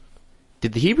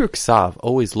Did the Hebrew Ksav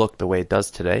always look the way it does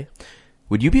today?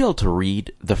 Would you be able to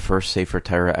read the first Sefer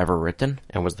Torah ever written?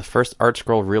 And was the first art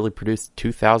scroll really produced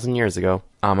 2,000 years ago?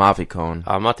 I'm Avi Cohen.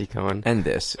 I'm Mati Cohen. And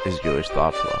this is Jewish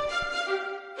Thought Flow.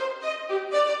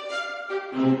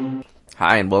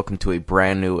 Hi, and welcome to a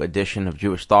brand new edition of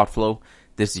Jewish Thought Flow.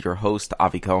 This is your host,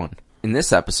 Avi Cohen. In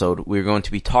this episode, we're going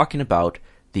to be talking about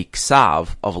the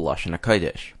Ksav of Lashon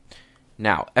HaKodesh.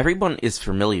 Now, everyone is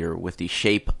familiar with the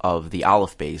shape of the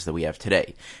Aleph Beis that we have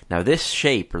today. Now, this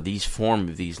shape, or these form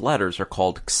of these letters, are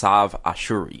called Ksav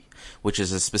Ashuri, which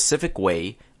is a specific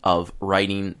way of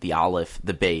writing the Aleph,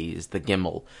 the Beis, the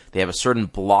Gimel. They have a certain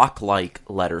block-like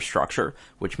letter structure,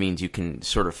 which means you can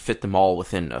sort of fit them all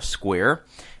within a square.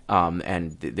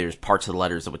 And there's parts of the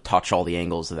letters that would touch all the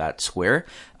angles of that square.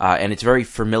 And it's a very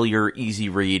familiar, easy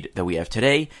read that we have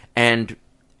today. And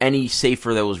any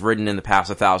sefer that was written in the past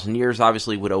 1,000 years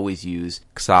obviously would always use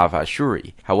Ksav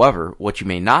Ashuri. However, what you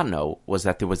may not know was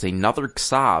that there was another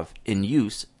Ksav in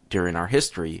use during our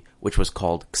history, which was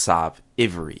called Ksav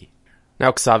Ivri.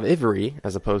 Now, Ksav Ivri,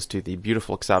 as opposed to the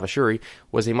beautiful Ksav Ashuri,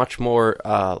 was a much more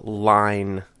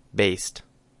line-based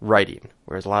writing,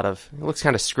 whereas it looks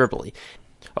kind of scribbly.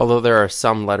 Although there are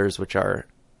some letters which are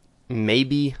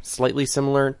maybe slightly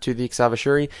similar to the Ksav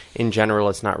Ashuri, in general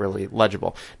it's not really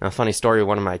legible. Now, a funny story,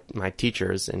 one of my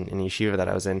teachers in yeshiva that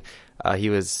I was in, he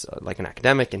was like an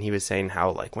academic, and he was saying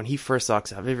how like when he first saw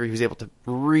Ksav Ivri, he was able to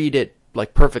read it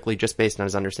like perfectly just based on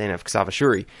his understanding of Ksav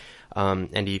Ashuri.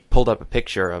 And he pulled up a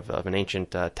picture of an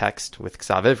ancient text with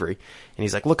Ksav Ivri, and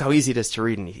he's like, look how easy it is to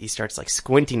read, and he starts like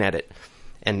squinting at it,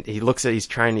 and he looks at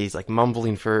he's like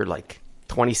mumbling for like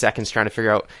 20 seconds trying to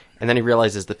figure out, and then he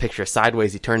realizes the picture is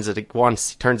sideways. He turns it once,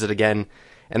 he turns it again,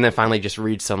 and then finally just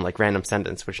reads some like random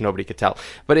sentence which nobody could tell.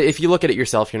 But if you look at it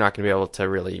yourself, you're not going to be able to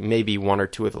really, maybe one or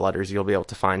two of the letters you'll be able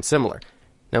to find similar.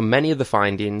 Now, many of the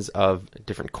findings of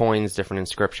different coins, different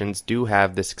inscriptions do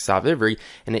have this Ksav Ivri,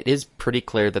 and it is pretty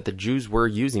clear that the Jews were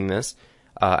using this,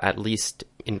 at least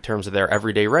in terms of their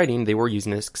everyday writing, they were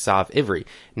using this Ksav Ivri.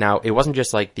 Now, it wasn't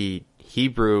just like the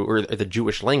Hebrew or the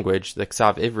Jewish language. The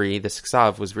Ksav Ivri, this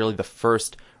Ksav, was really the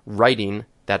first writing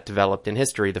that developed in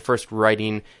history, the first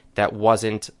writing that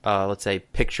wasn't, let's say,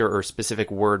 picture or specific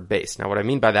word based. Now, what I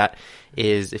mean by that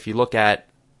is if you look at,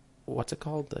 what's it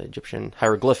called? The Egyptian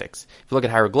hieroglyphics. If you look at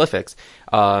hieroglyphics,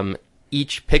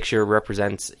 each picture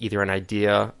represents either an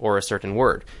idea or a certain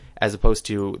word, as opposed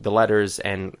to the letters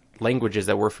and languages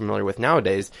that we're familiar with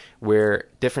nowadays, where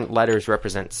different letters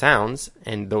represent sounds,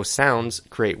 and those sounds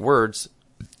create words,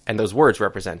 and those words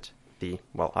represent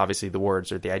obviously the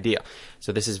words or the idea.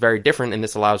 So this is very different, and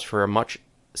this allows for a much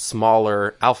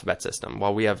smaller alphabet system.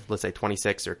 While we have, let's say,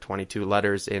 26 or 22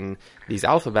 letters in these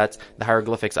alphabets, the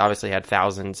hieroglyphics obviously had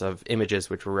thousands of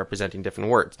images which were representing different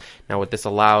words. Now, what this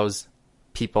allows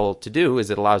people to do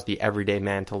is it allows the everyday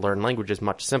man to learn languages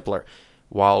much simpler.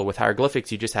 While with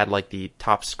hieroglyphics, you just had like the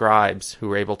top scribes who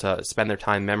were able to spend their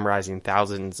time memorizing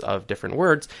thousands of different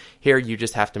words. Here, you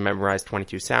just have to memorize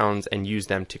 22 sounds and use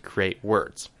them to create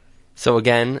words. So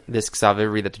again, this Ksav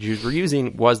Ivri that the Jews were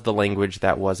using was the language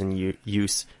that was in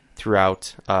use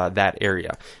throughout that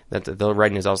area. The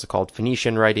writing is also called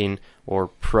Phoenician writing or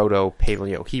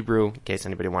Proto-Paleo-Hebrew, in case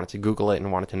anybody wanted to Google it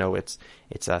and wanted to know its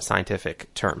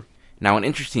scientific term. Now, an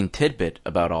interesting tidbit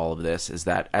about all of this is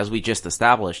that, as we just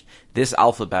established, this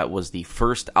alphabet was the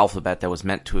first alphabet that was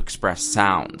meant to express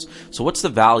sounds. So what's the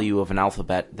value of an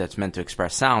alphabet that's meant to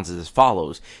express sounds is as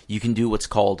follows. You can do what's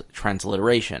called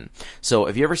transliteration. So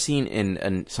have you ever seen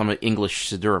in some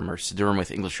English Siddurim or Siddurim with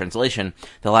English translation,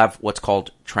 they'll have what's called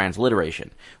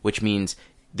transliteration, which means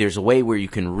there's a way where you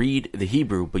can read the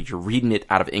Hebrew, but you're reading it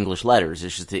out of English letters.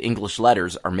 It's just the English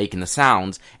letters are making the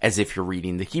sounds as if you're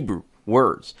reading the Hebrew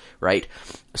words, right?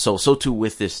 So too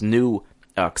with this new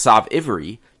Ksav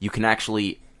Ivri, you can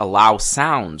actually allow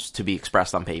sounds to be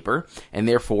expressed on paper, and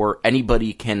therefore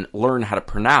anybody can learn how to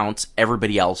pronounce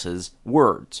everybody else's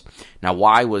words. Now,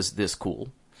 why was this cool?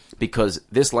 Because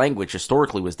this language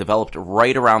historically was developed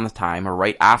right around the time or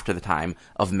right after the time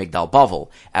of Migdal Bavel.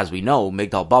 As we know,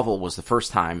 Migdal Bavel was the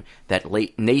first time that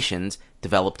late nations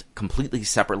developed completely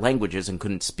separate languages and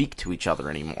couldn't speak to each other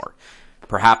anymore.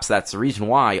 Perhaps that's the reason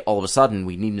why all of a sudden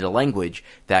we needed a language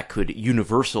that could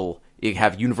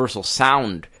have universal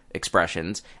sound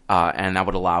expressions, and that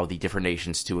would allow the different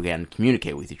nations to, again,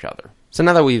 communicate with each other. So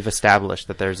now that we've established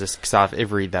that there's this Ksav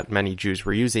Ivri that many Jews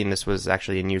were using, this was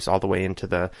actually in use all the way into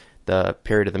the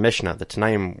period of the Mishnah. The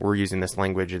Tanaim were using this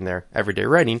language in their everyday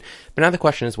writing. But now the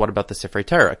question is, what about the Sifrei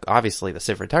Torah? Obviously, the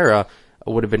Sifrei Torah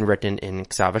would have been written in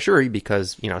Ksav Ashuri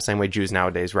because, same way Jews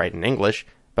nowadays write in English,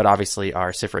 but obviously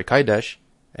our Sifrei Kodesh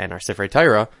and our Sifrei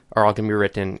Torah are all going to be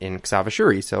written in Ksav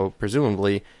Ashuri. So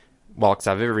presumably while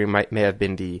Ksav Ivri may have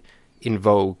been the in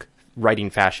vogue writing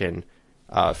fashion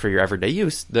for your everyday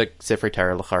use, the Sifrei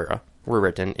Torah L'chara were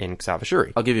written in Ksav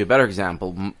Ashuri. I'll give you a better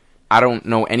example. I don't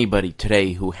know anybody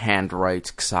today who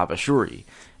handwrites Ksav Ashuri.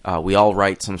 We all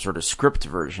write some sort of script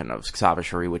version of Ksav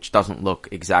Ashuri, which doesn't look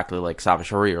exactly like Ksav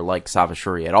Ashuri or like Ksav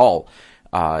Ashuri at all.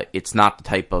 It's not the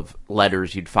type of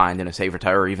letters you'd find in a Sefer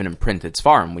Torah or even in printed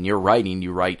Sfarim. When you're writing,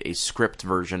 you write a script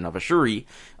version of Ashuri,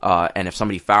 and if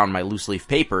somebody found my loose leaf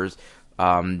papers,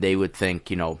 they would think,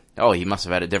 oh, he must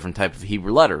have had a different type of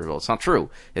Hebrew letter. Well, it's not true.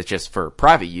 It's just for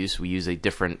private use, we use a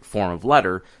different form of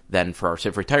letter than for our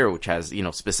Sefer Torah, which has,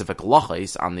 specific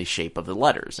halachos on the shape of the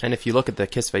letters. And if you look at the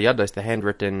Kisvei Yados, the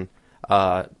handwritten,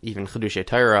 even Chiddushei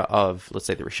Torah of, let's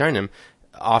say, the Rishonim,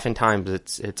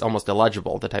 oftentimes it's almost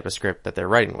illegible, the type of script that they're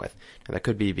writing with. And that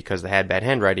could be because they had bad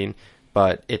handwriting,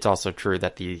 but it's also true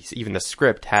that even the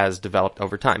script has developed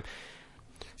over time.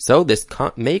 So this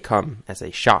may come as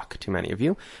a shock to many of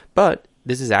you, but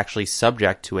this is actually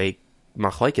subject to a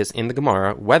machlekes in the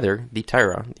Gemara whether the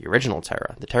Torah, the original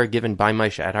Torah, the Torah given by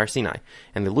Moshe at Har Sinai,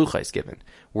 and the Luchos given,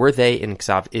 were they in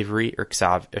Ksav Ivri or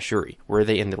Ksav Ashuri? Were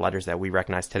they in the letters that we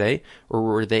recognize today, or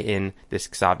were they in this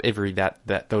Ksav Ivri,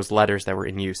 that those letters that were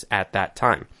in use at that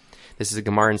time? This is a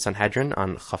Gemara in Sanhedrin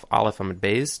on Chaf Aleph Amud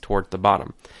Beis toward the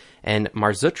bottom. And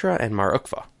Mar Zutra and Mar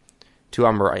Ukva, two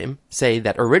Amoraim, say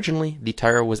that originally the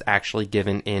Torah was actually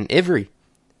given in Ivri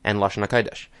and Lashon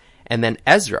HaKodesh. And then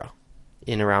Ezra,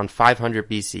 in around 500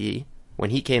 BCE, when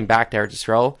he came back to Eretz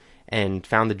Yisrael and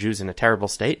found the Jews in a terrible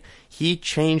state, he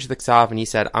changed the Ksav and he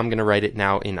said, I'm going to write it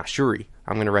now in Ashuri.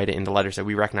 I'm going to write it in the letters that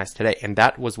we recognize today. And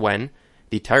that was when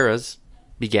the Torahs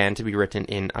began to be written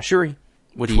in Ashuri.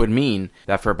 Which would mean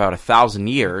that for about 1,000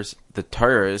 years, the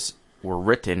Torahs were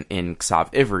written in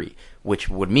Ksav Ivri, which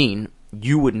would mean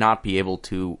you would not be able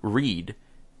to read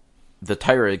the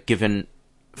Torah given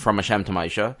from Hashem to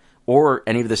Moshe, or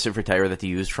any of the Sefer Torah that they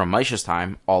used from Moshe's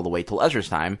time all the way till Ezra's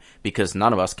time, because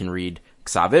none of us can read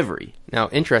Ksav Ivri. Now,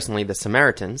 interestingly, the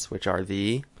Samaritans, which are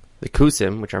the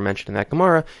Kusim, which are mentioned in that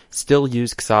Gemara, still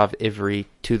use Ksav Ivri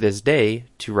to this day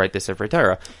to write the Sefer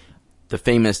Torah. The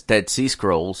famous Dead Sea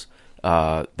Scrolls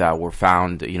that were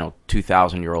found,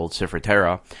 2,000-year-old Sefer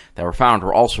Torah that were found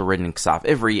were also written in Ksav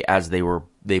Ivri, as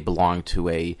they belonged to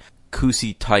a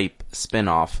Kusi-type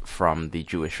spin-off from the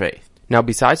Jewish faith. Now,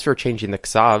 besides for changing the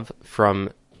Ksav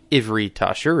from Ivri to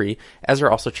Ashuri, Ezra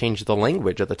also changed the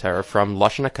language of the Torah from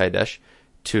Lashon HaKodesh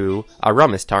to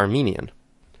Aramis, to Armenian.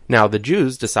 Now, the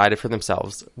Jews decided for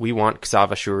themselves, we want Ksav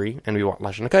Ashuri and we want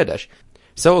Lashon HaKodesh.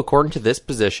 So, according to this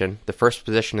position, the first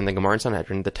position in the Gemara in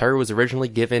Sanhedrin, the Torah was originally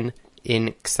given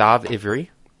in Ksav Ivri,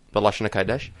 but Lashon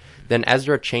HaKodesh. Then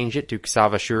Ezra changed it to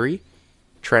Ksav Ashuri,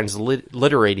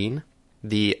 transliterating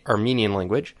the Armenian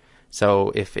language.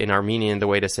 So, if in Armenian the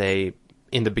way to say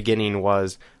in the beginning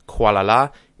was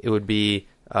Kualala, it would be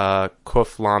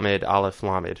Kuf Lamed Aleph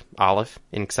Lamed Aleph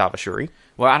in Ksav Ashuri.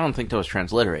 Well, I don't think that was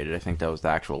transliterated. I think that was the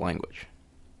actual language.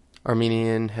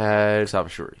 Armenian had Ksav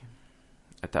Ashuri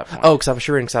at that point. Oh, Ksav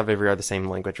Ashuri and Ksav Ivri are the same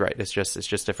language, right? It's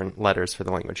just different letters for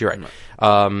the language. You're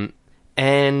right.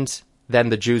 And then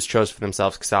the Jews chose for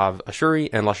themselves Ksav Ashuri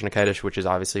and Lashon HaKodesh, which is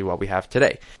obviously what we have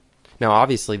today. Now,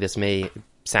 obviously, this may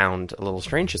sound a little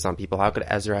strange to some people. How could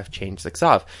Ezra have changed the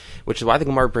Ksav? Which is why the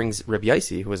Gemara brings Rabbi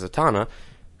Yossi, who is a Tana,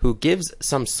 who gives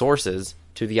some sources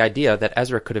to the idea that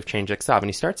Ezra could have changed the Ksav. And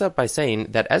he starts out by saying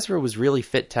that Ezra was really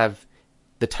fit to have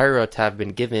the Torah to have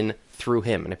been given through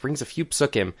him. And it brings a few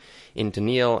psukim in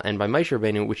Daniel and by Moshe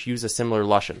Rabbeinu, which use a similar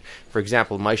lashon. For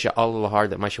example, Moshe Allah Lahar,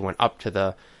 that Moshe went up to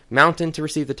the mountain to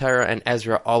receive the Torah, and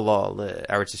Ezra Allah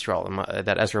Eretz Yisrael,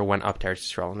 that Ezra went up to Eretz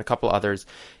Yisrael, and a couple others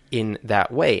in that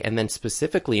way. And then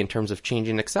specifically in terms of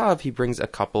changing the Ksav, he brings a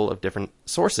couple of different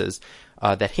sources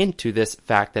that hint to this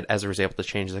fact that Ezra was able to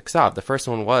change the Ksav. The first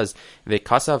one was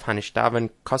V'kasav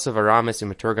hanishtavan kasav Aramis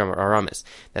u'meturgam Aramis,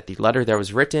 that the letter that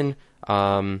was written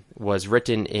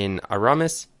in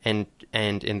Aramis and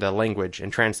in the language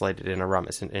and translated in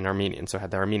Aramis, in Armenian. So it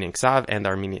had the Armenian Ksav and the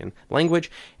Armenian language.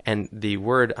 And the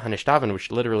word hanishtavan,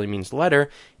 which literally means letter,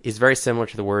 is very similar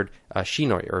to the word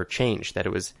shinoi, or change, that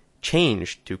it was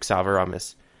changed to Ksav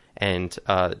Aramis and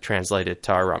translated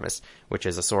to Aramis, which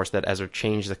is a source that Ezra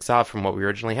changed the Ksav from what we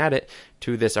originally had it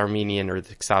to this Armenian, or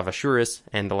the Ksav Ashuris,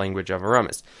 and the language of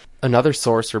Aramis. Another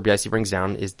source Rabbi Yossi brings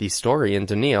down is the story in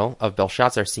Daniel of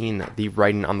Belshazzar seeing the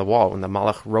writing on the wall, when the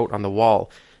Malach wrote on the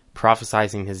wall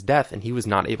prophesizing his death, and he was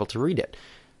not able to read it.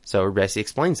 So Rabbi Yossi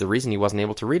explains the reason he wasn't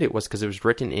able to read it was because it was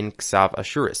written in Ksav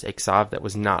Ashuris, a Ksav that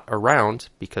was not around,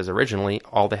 because originally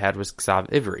all they had was Ksav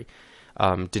Ivri.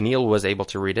 Daniel was able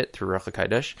to read it through Ruach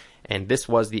HaKodesh, and this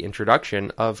was the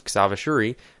introduction of Ksav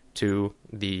Ashuri to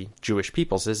the Jewish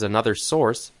peoples. This is another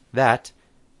source that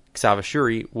Ksav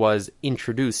Ashuri was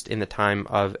introduced in the time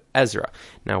of Ezra.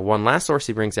 Now, one last source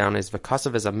he brings down is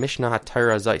V'kasav as a Mishnah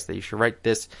HaTorah Zeis, that you should write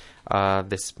this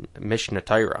Mishnah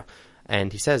Torah.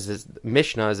 And he says this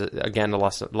Mishnah is, again, the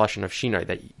lashon of Shinai,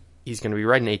 that he's going to be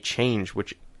writing a change,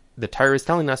 which the Torah is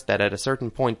telling us that at a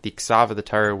certain point the Ksav of the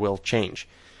Torah will change.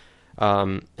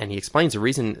 And he explains the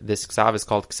reason this Ksav is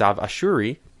called Ksav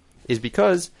Ashuri is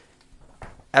because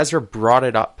Ezra brought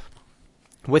it up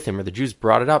with him, or the Jews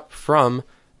brought it up from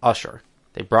Ashur.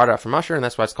 They brought it up from Ashur, and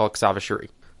that's why it's called Ksav Ashuri.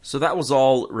 So that was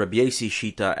all Rabbi Yossi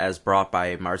Shita as brought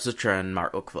by Mar Zutra and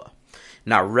Mar Ukva.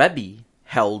 Now, Rebbe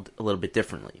held a little bit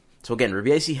differently. So again, Rabbi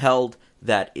Yossi held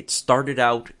that it started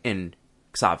out in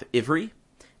Ksav Ivri,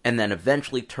 and then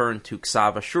eventually turned to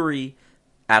Ksav Ashuri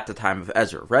at the time of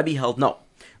Ezra. Rebbe held no.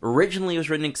 Originally it was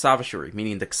written in Ksav Ashuri,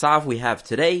 meaning the Ksav we have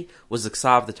today was the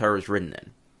Ksav the Torah was written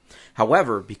in.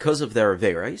 However, because of their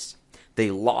Averais,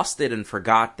 they lost it and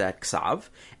forgot that Ksav,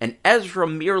 and Ezra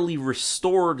merely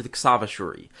restored the Ksav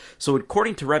Ashuri. So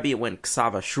according to Rebbe, it went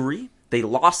Ksav Ashuri, they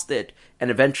lost it,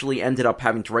 and eventually ended up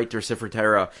having to write their Sefer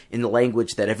Torah in the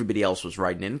language that everybody else was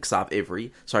writing in, Ksav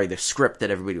Ivri. Sorry, the script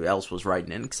that everybody else was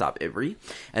writing in, Ksav Ivri.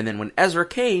 And then when Ezra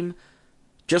came,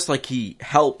 just like he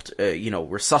helped,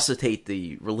 resuscitate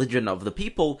the religion of the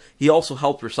people, he also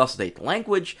helped resuscitate the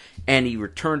language, and he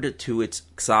returned it to its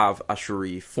Ksav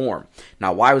Ashuri form.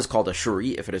 Now, why was it called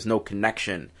Ashuri if it has no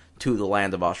connection to the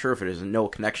land of Ashur, if it has no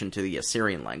connection to the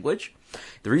Assyrian language?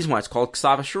 The reason why it's called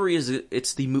Ksav Ashuri is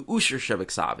it's the Mu'usher Sheva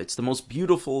Ksav. It's the most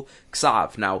beautiful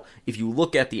Ksav. Now, if you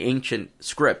look at the ancient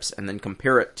scripts and then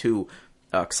compare it to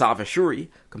Ksav Ashuri,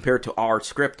 compared to our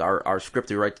script, our script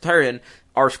that we write the Torah in,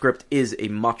 our script is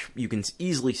you can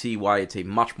easily see why it's a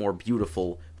much more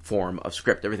beautiful form of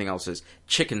script. Everything else is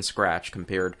chicken scratch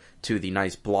compared to the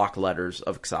nice block letters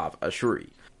of Ksav Ashuri.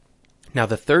 Now,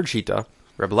 the third Shita,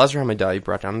 Rebbe Elazar Hamadai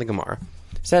brought down in the Gemara,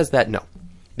 says that no,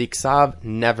 the Ksav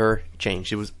never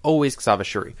changed. It was always Ksav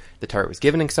Ashuri. The Torah was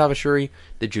given in Ksav Ashuri.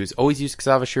 The Jews always used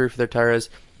Ksav Ashuri for their Torahs.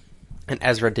 And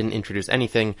Ezra didn't introduce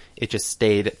anything. It just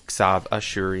stayed Ksav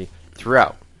Ashuri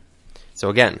throughout. So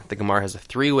again, the Gemara has a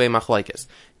three-way machlokes.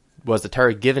 Was the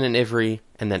Torah given in Ivri,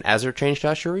 and then Ezra changed to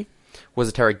Ashuri? Was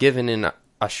the Torah given in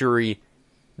Ashuri,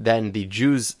 then the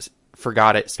Jews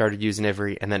forgot it, started using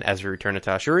Ivri, and then Ezra returned it to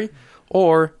Ashuri?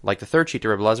 Or, like the third sheet to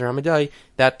Rebbe Elazar Hamadai,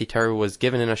 that the Torah was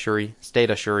given in Ashuri, stayed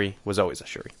Ashuri, was always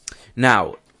Ashuri.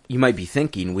 Now, you might be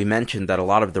thinking, we mentioned that a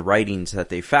lot of the writings that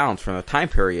they found from the time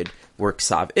period were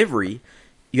Ksav Ivri.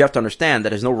 You have to understand that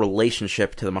there's no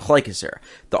relationship to the machlokes here.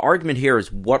 The argument here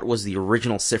is what was the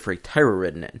original Sifrei Torah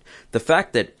written in. The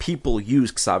fact that people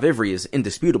use Ksav Ivri is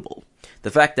indisputable.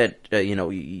 The fact that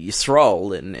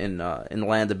Yisrael in the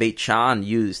land of Beit Shan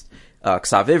used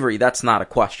Ksav Ivri, that's not a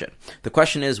question. The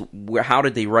question is, how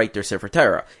did they write their Sefer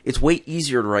Torah? It's way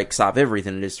easier to write Ksav Ivri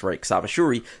than it is to write Ksav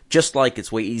Ashuri, just like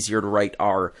it's way easier to write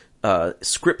our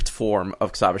script form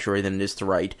of Ksav Ashuri than it is to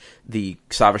write the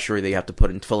Ksav Ashuri that you have to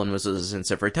put in Tefillin, Mezuzahs, and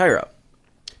Sefer Torah.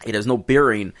 It has no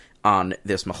bearing on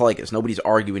this machlokes. Nobody's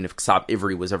arguing if Ksav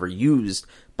Ivri was ever used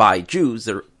by Jews.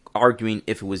 They're arguing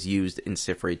if it was used in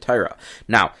Sifrei Torah.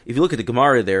 Now, if you look at the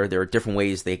Gemara there are different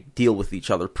ways they deal with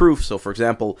each other proof. So, for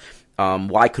example,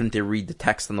 why couldn't they read the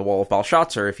text on the wall of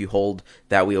Belshazzar if you hold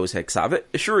that we always had Ksav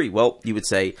Ashuri? Well, you would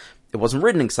say it wasn't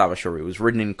written in Ksav Ashuri, it was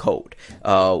written in code.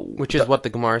 Which is what the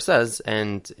Gemara says,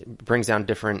 and brings down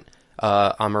different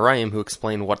Amoraim who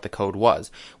explain what the code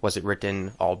was. Was it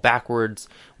written all backwards?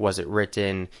 Was it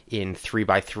written in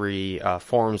 3x3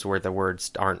 forms where the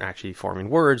words aren't actually forming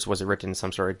words? Was it written in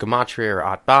some sort of gematria or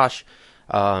atbash?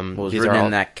 Was it written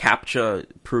in that CAPTCHA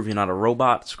proving not a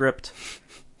robot script?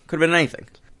 Could have been anything.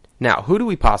 Now, who do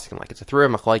we poskin like? It's a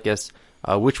three-way machlokes.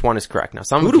 Which one is correct? Now,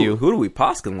 who do we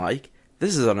poskin like?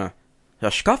 This is a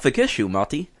hashkafic issue,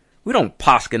 Mati. We don't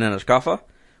poskin in hashkafa.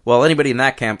 Well, anybody in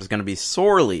that camp is going to be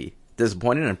sorely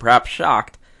disappointed and perhaps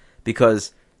shocked,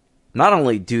 because not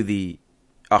only do the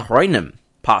Achronim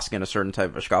poskin a certain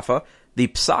type of hashkafa, the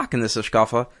psak in this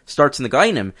hashkafa starts in the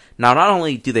Gainim. Now, not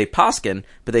only do they poskin,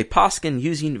 but they poskin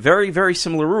using very, very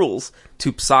similar rules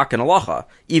to psak and halacha.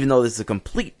 Even though this is a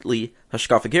completely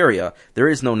hashkafic area, there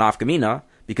is no nafkamina,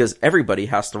 because everybody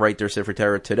has to write their Sefer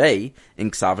Torah today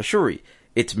in Ksav Ashuri.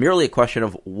 It's merely a question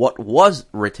of what was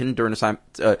written during the time,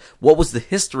 what was the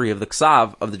history of the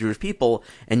Ksav of the Jewish people,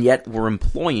 and yet we're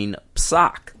employing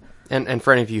psak. And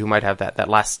for any of you who might have that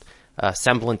last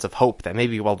semblance of hope that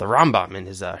maybe, well, the Rambam and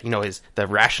his the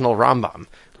rational Rambam,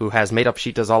 who has made up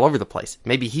shitas all over the place,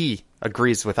 maybe he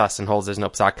agrees with us and holds there's no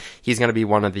psak. He's going to be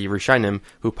one of the Rishonim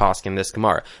who poskin this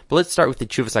Gemara. But let's start with the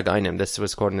Tshuvas HaGainim. This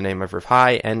was quoting the name of Rav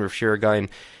Hai and Rav Shira Gaon.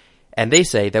 And they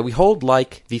say that we hold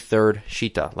like the third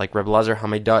Shita, like Reb Elazar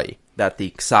Hamidai. That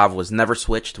the Ksav was never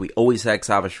switched. We always had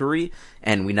Ksav Ashuri,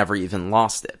 and we never even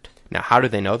lost it. Now, how do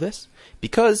they know this?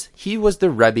 Because he was the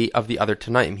Rebbe of the other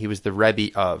Tanaim. He was the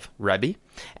Rebbe of Rebbe,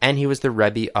 and he was the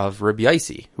Rebbe of Rabbi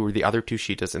Yaisi, who were the other two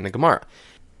Shitas in the Gemara.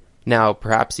 Now,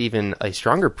 perhaps even a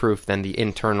stronger proof than the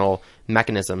internal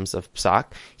mechanisms of Psak,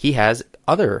 he has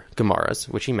other Gemaras,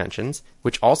 which he mentions,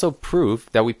 which also prove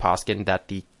that we poskin that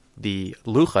the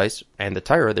Luchais and the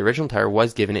Torah, the original Torah,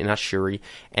 was given in Ashuri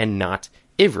and not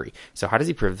Ivri. So how does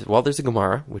he prove this? Well, there's a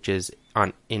Gemara, which is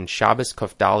in Shabbos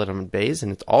Kuf Dalet Amud Beis,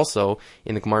 and it's also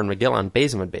in the Gemara in Megillah on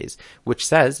Beis Amud Beis, which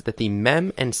says that the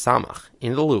Mem and Samach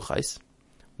in the Luchais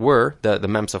were, the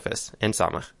Mem Sophis and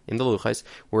Samach in the Luchais,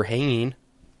 were hanging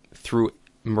through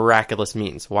miraculous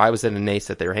means. Why was it a nace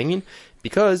that they were hanging?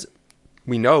 Because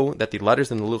we know that the letters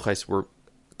in the Luchais were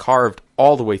carved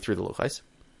all the way through the Luchais,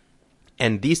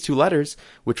 and these two letters,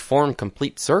 which form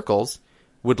complete circles,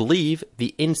 would leave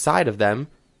the inside of them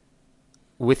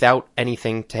without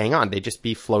anything to hang on. They'd just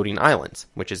be floating islands,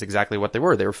 which is exactly what they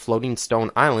were. They were floating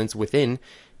stone islands within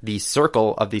the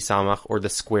circle of the Samach or the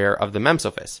square of the Mem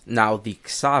Sophis. Now, the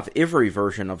Ksav Ivri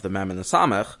version of the Mem and the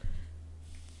Samach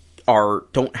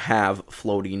don't have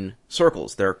floating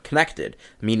circles. They're connected,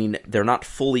 meaning they're not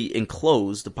fully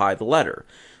enclosed by the letter.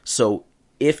 So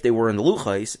if they were in the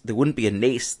Luchais, there wouldn't be a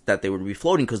nace that they would be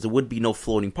floating, because there would be no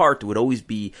floating part. There would always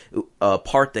be a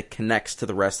part that connects to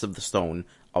the rest of the stone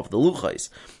of the Luchais.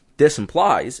 This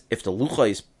implies, if the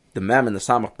Luchais, the Mem and the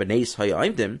Samach B'neis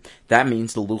Hayaimdim, that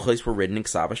means the Luchais were written in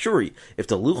Ksav Ashuri. If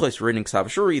the Luchais were written in Ksav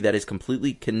Ashuri, that is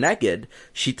completely connected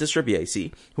Shitas Rabbi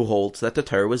Yaisi, who holds that the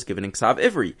Torah was given in Ksav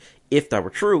Ivri. If that were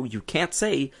true, you can't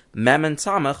say Mem and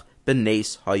Samach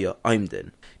B'neis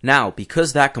Hayaimdim. Now,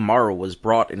 because that Gemara was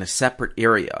brought in a separate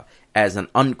area as an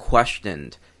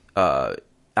unquestioned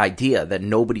idea that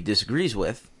nobody disagrees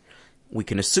with, we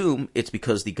can assume it's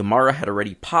because the Gemara had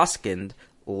already poskened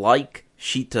like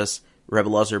Shitas Reb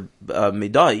Elazar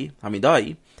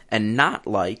Hamidai, and not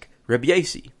like Rabbi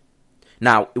Yaisi.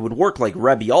 Now, it would work like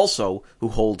Rebbe also, who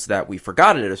holds that we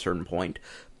forgot it at a certain point,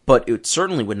 but it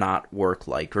certainly would not work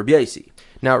like Rabbi Yaisi.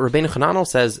 Now, Rabbeinu Hananel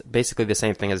says basically the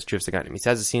same thing as Chuv Saganim. He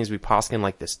says it seems we poskin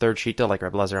like this third Shita, like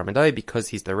Reb Elazar Hamidai, because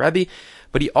he's the Rebbe,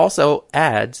 but he also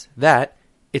adds that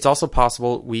it's also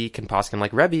possible we can poskin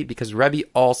like Rebbe, because Rebbe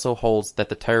also holds that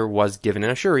the Torah was given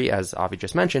in Ashuri, as Avi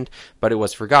just mentioned, but it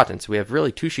was forgotten. So we have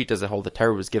really two Shitas that hold the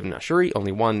Torah was given in Ashuri,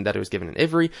 only one that it was given in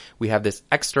Ivri. We have this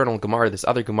external Gemara, this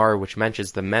other Gemara, which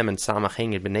mentions the Mem and Samach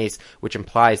hanging B'neis, which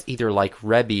implies either like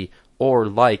Rebbe or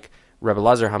like Reb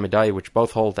Elazar Hamidai, which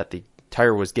both hold that the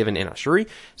Torah was given in Ashuri.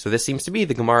 So this seems to be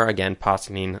the Gemara again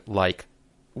poskening like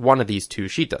one of these two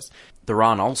Shitas. The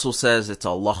Ran also says it's a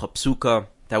Lacha Psuka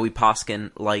that we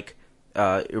posken like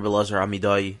Reb Elazar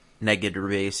Hamidai neged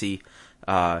Rabbi Yaisi.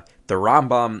 The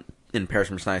Rambam in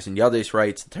Parashas Mishnayos and Yades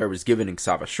writes the Torah was given in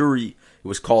Ksav Ashuri. It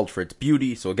was called for its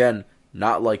beauty. So again,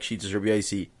 not like Shitas Rabbi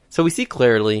Yaisi. So we see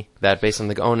clearly that based on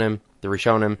the Gaonim, the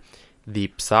Rishonim, the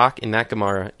Psak in that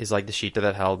Gemara is like the Shita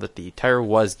that held that the Torah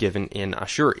was given in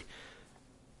Ashuri.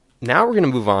 Now we're going to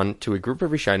move on to a group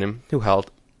of Rishonim who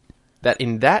held that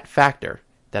in that factor,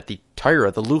 that the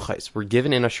Torah, the Luchais, were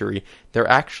given in Ashuri, there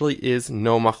actually is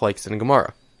no machlokes in the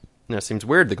Gemara. Now it seems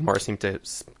weird, the Gemara seemed to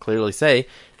clearly say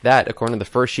that, according to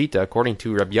the first Shita, according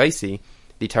to Rabbi Yaisi,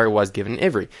 the Torah was given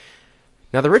in Ivri.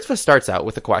 Now the Ritva starts out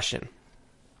with a question.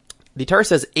 The Torah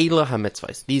says, Eila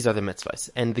ha-mitzvahs, these are the mitzvahs.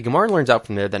 And the Gemara learns out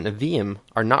from there that Nevi'im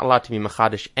are not allowed to be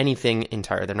machadish anything in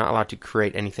Torah. They're not allowed to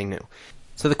create anything new.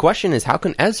 So the question is, how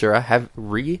can Ezra have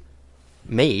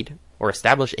remade or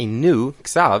establish a new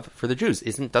ksav for the Jews?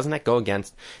 Doesn't that go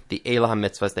against the Eila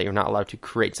ha-mitzvahs that you're not allowed to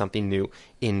create something new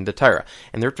in the Torah?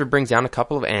 And the Ritva brings down a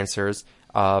couple of answers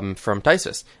from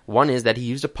Taisus. One is that he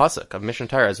used a pasuk of Mishnah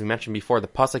Torah. As we mentioned before, the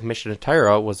pasuk Mishnah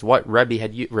Torah was what Rabbi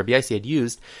Yaisi had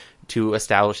used to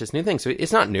establish this new thing. So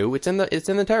it's not new. It's in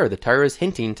the Torah. The Torah is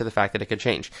hinting to the fact that it could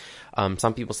change.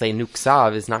 Some people say new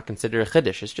ksav is not considered a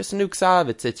chiddush. It's just a new ksav.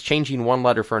 It's changing one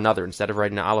letter for another. Instead of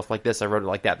writing an aleph like this, I wrote it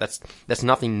like that. That's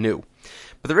nothing new.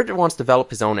 But the Ritva wants to develop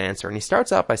his own answer, and he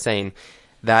starts out by saying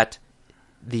that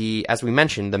as we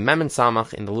mentioned, the Mem and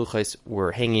Samach in the Luchais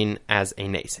were hanging as a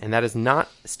nace, and that is not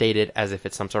stated as if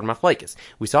it's some sort of machlokes.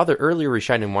 We saw that earlier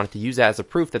Rishonim wanted to use that as a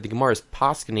proof that the Gemara is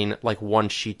poskening like one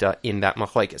shita in that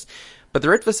machlokes. But the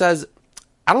Ritva says,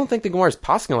 I don't think the Gemara is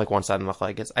poskening like one side of the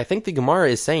machlokes. I think the Gemara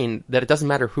is saying that it doesn't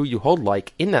matter who you hold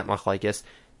like in that machlokes.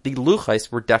 The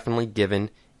Luchais were definitely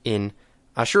given in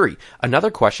Ashuri.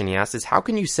 Another question he asks is, how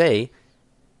can you say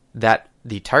that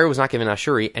the Torah was not given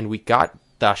Ashuri and we got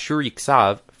the Ashuri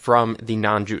Ksav from the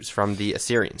non-Jews, from the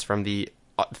Assyrians, from the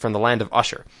from the land of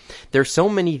Usher. There's so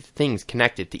many things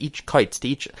connected to each kites, to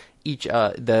each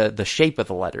the shape of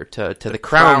the letter, to the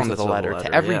crowns of the letter,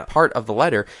 to every part of the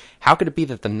letter. How could it be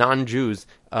that the non-Jews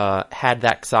had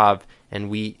that ksav, and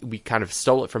we kind of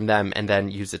stole it from them and then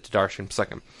used it to darshan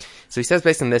psukim? So he says,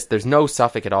 based on this, there's no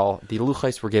suffix at all. The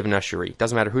luchais were given ashuri.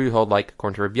 Doesn't matter who you hold, like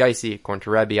according to Rabbi Yaisi, according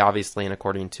to Rebbe, obviously, and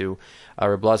according to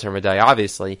Rabbi Lazar Madai,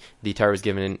 obviously, the Torah was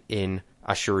given in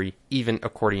ashuri, even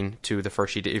according to the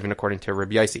first sheet, even according to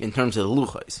Rabbi Yaisi. In terms of the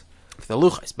luchais. The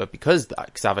luchais, but because the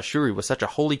ksav ashuri was such a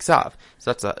holy ksav,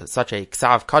 such a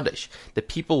ksav kaddish, the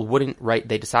people wouldn't write.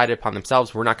 They decided upon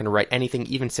themselves, we're not going to write anything,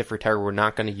 even Sifrei Torah. We're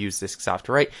not going to use this ksav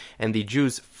to write. And the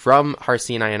Jews from Har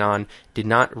Sinai and on did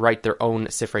not write their own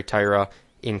Sifrei Torah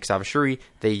in ksav ashuri.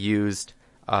 They used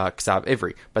ksav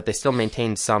ivri, but they still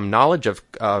maintained some knowledge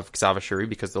of ksav ashuri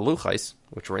because the luchais,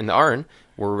 which were in the Aron,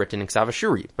 were written in ksav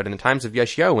ashuri. But in the times of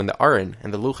Yeshayahu, when the Aron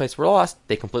and the luchais were lost,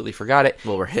 they completely forgot it.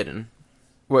 Well, we're hidden.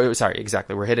 Well, sorry,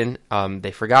 exactly. We're hidden.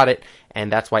 They forgot it,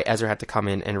 and that's why Ezra had to come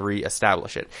in and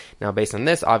reestablish it. Now, based on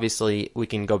this, obviously, we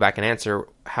can go back and answer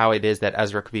how it is that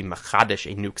Ezra could be machadish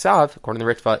a nuksav. According to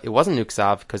the Ritva, it wasn't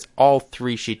nuksav because all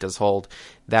three shitas hold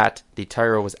that the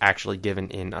Torah was actually given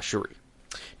in Ashuri.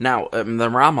 Now, the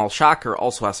Maram al-Shakar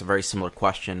also asks a very similar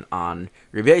question on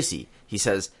Rabbi Yaisi. He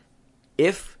says,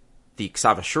 if the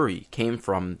Ksav Ashuri came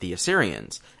from the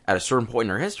Assyrians at a certain point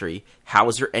in our history, how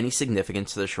is there any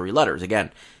significance to the Ashuri letters?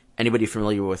 Again, anybody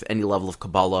familiar with any level of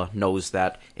Kabbalah knows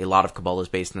that a lot of Kabbalah is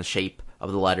based on the shape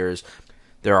of the letters.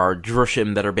 There are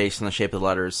drushim that are based on the shape of the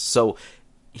letters. So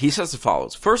he says as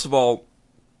follows. First of all,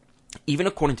 even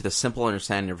according to the simple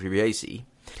understanding of Rabbi Yaisi,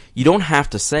 you don't have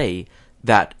to say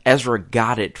that Ezra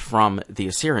got it from the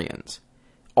Assyrians.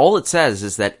 All it says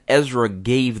is that Ezra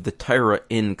gave the Torah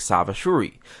in Ksav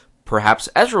Ashuri. Perhaps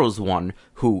Ezra was the one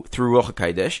who, through Ruach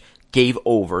HaKodesh, gave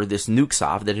over this new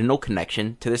Ksav that had no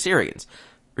connection to the Assyrians.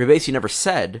 Rabbi Yaisi never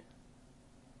said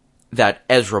that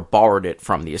Ezra borrowed it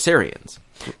from the Assyrians.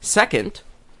 Second,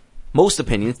 most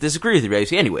opinions disagree with Rabbi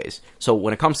Yaisi anyways. So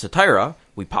when it comes to Torah,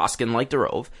 we paskin like the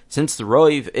Rov. Since the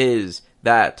Rov is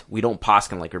that we don't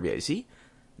paskin like Rabbi Yaisi,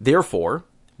 therefore,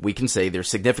 we can say there's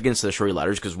significance to the Shuri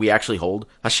letters because we actually hold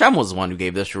Hashem was the one who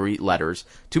gave the Shuri letters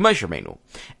to Moshe Rabbeinu.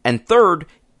 And third,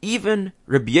 even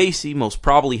Rabbi Yaisi most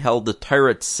probably held the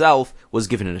Torah itself was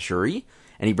given in Ashuri,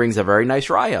 and he brings a very nice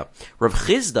raya. Rav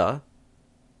Chizda,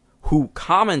 who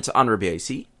comments on Rabbi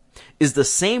Yaisi, is the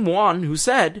same one who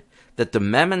said that the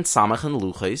Mem and Samach and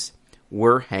Luchais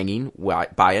were hanging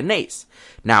by a nace.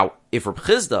 Now, if Rav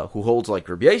Chizda, who holds like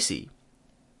Rabbi Yaisi,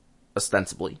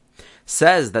 ostensibly,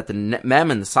 says that the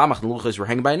Mem and the Samach and the Luchais were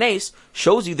hanging by a nace,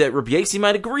 shows you that Rabbi Yaisi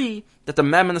might agree that the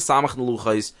Mem and the Samach and the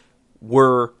Luchais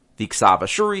were the Ksav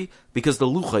Ashuri, because the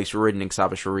Luchais were written in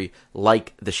Ksav Ashuri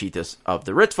like the Shitas of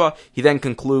the Ritva. He then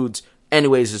concludes,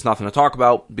 anyways, there's nothing to talk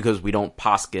about because we don't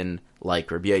paskin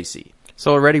like Rabbi Yaisi.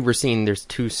 So already we're seeing there's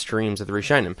two streams of the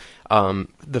Rishonim.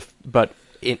 But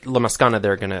in Lamaskana,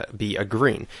 they're going to be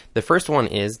agreeing. The first one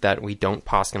is that we don't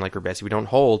paskin like Rabbi Yaisi. We don't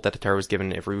hold that the Torah was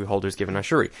given Ivri, we hold it was given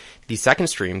Ashuri. The second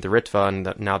stream, the Ritva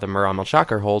and now the Maram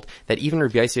al-Shakar hold that even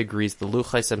Rabbi Yaisi agrees the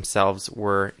Luchais themselves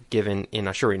were given in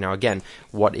Ashuri. Now again,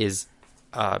 what is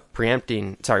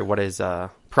prompting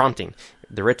the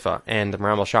Ritva and the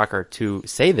Maram al-Shakar to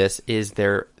say this is they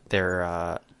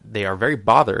are very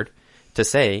bothered to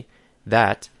say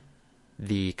that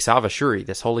the Ksav Ashuri,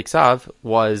 this holy Ksav,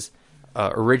 was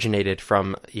originated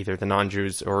from either the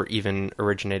non-Jews or even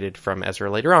originated from Ezra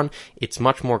later on. It's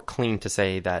much more clean to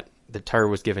say that the Torah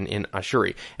was given in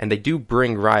Ashuri. And they do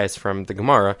bring rayas from the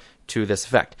Gemara to this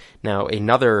effect. Now,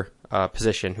 another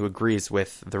position who agrees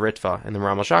with the Ritva and the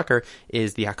Maram al-Shakar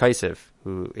is the Hakaisiv,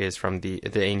 who is from the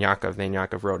Ein Yaakov. The Ein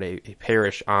Yaakov wrote a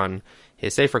parish on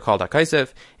his sefer called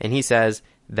Hakaisiv, and he says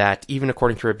that even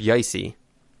according to Rabbi Yaisi,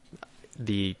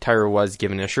 the Torah was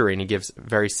given in Ashuri, and he gives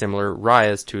very similar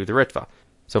rayas to the Ritva.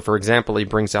 So, for example, he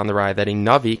brings down the raya that a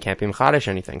Navi can't be Mechadish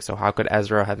anything. So how could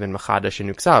Ezra have been Mechadish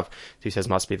in Uksav? So he says,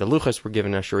 must be the Luchas were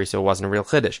given in Ashuri, so it wasn't a real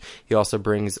Chiddush. He also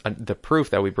brings the proof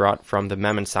that we brought from the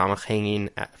Mem and Samach hanging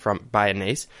by a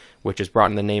nace, which is brought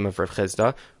in the name of Rav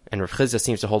Chizda, and Rav Chizda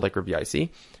seems to hold like Rabbi Yaisi.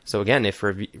 So again, if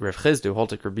Rav Chizda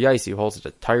holds like Rabbi Yaisi, who holds that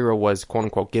the Torah was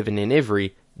quote-unquote given in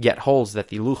Ivri, yet holds that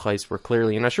the Luchais were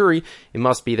clearly in Ashuri, it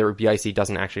must be that Rabbi Yaisi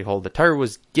doesn't actually hold the Torah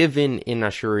was given in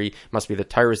Ashuri. It must be the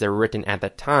Torahs that were written at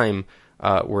that time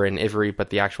were in Ivri, but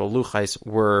the actual Luchais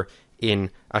were in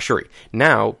Ashuri.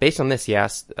 Now, based on this, he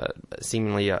asked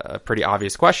seemingly a pretty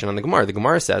obvious question on the Gemara. The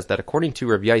Gemara says that according to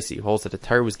Rabbi Yaisi, who holds that the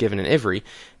Torah was given in Ivri,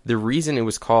 the reason it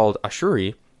was called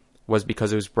Ashuri was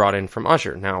because it was brought in from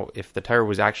Ashur. Now, if the Torah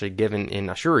was actually given in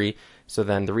Ashuri, so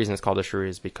then the reason it's called Ashuri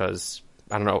is because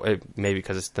I don't know, maybe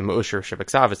because it's the Ma'usher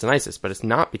Shebeksav, it's an ISIS, but it's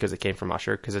not because it came from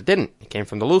Usher, because it didn't. It came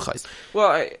from the Luchais.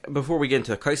 Well, before we get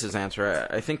into Kais's answer,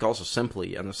 I think also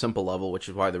simply, on the simple level, which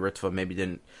is why the Ritva maybe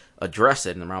didn't address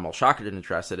it, and the Ram al-Shakar didn't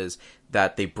address it, is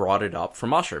that they brought it up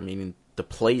from Usher, meaning the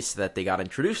place that they got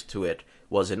introduced to it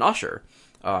was in Usher.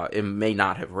 It may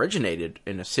not have originated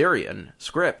in Assyrian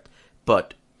script,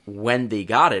 but when they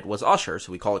got it was Usher,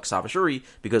 so we call it Ksav Ashuri,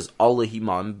 because Allah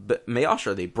Himam Me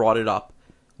Usher, they brought it up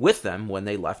with them when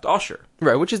they left Usher.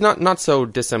 Right, which is not so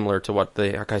dissimilar to what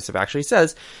the HaKaisov actually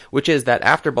says, which is that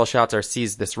after Belshazzar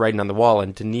sees this writing on the wall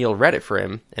and Daniel read it for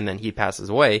him, and then he passes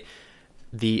away,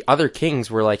 the other kings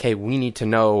were like, hey, we need to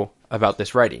know about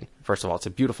this writing. First of all, it's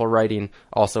a beautiful writing.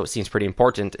 Also, it seems pretty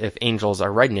important. If angels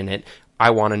are writing in it,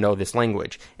 I want to know this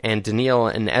language. And Daniel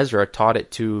and Ezra taught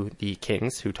it to the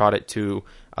kings, who taught it to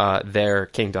their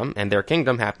kingdom, and their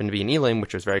kingdom happened to be in Elam,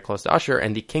 which was very close to Usher,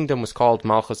 and the kingdom was called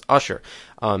Malchus Usher.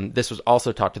 This was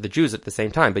also taught to the Jews at the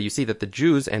same time, but you see that the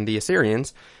Jews and the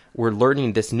Assyrians were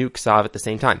learning this new Ksav at the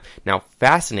same time. Now,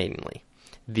 fascinatingly,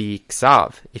 the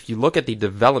Ksav, if you look at the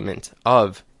development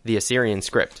of the Assyrian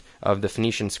script, of the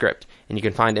Phoenician script, and you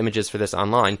can find images for this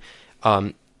online,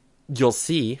 you'll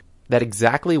see that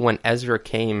exactly when Ezra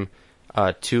came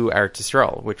to Eretz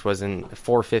Yisrael, which was in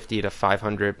 450 to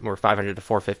 500, or 500 to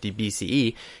 450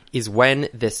 BCE, is when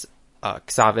this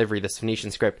Ksav Ivri, this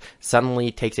Phoenician script,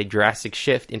 suddenly takes a drastic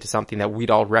shift into something that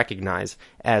we'd all recognize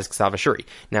as Ksav Ashuri.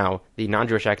 Now, the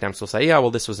non-Jewish academics will say, yeah,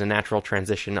 well, this was a natural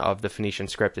transition of the Phoenician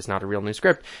script. It's not a real new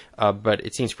script, but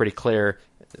it seems pretty clear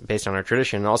based on our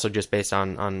tradition, and also just based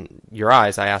on your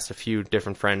eyes. I asked a few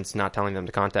different friends, not telling them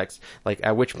the context, like,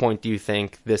 at which point do you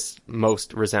think this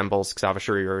most resembles Ksav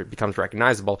Ashuri or becomes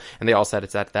recognizable? And they all said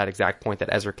it's at that exact point that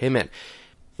Ezra came in.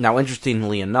 Now,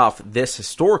 interestingly enough, this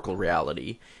historical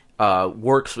reality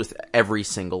works with every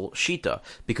single Shita,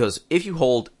 because if you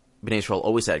hold Bnei Israel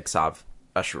always had Ksav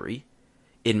Ashuri,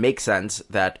 it makes sense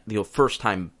that the first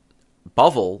time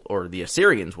Bavel, or the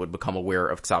Assyrians, would become aware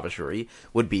of Ksav Ashuri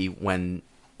would be when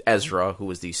Ezra, who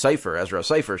was the Cipher, Ezra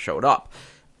Cipher, showed up.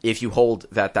 If you hold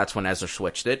that that's when Ezra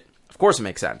switched it, of course it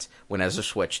makes sense. When Ezra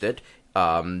switched it,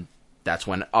 that's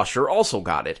when Usher also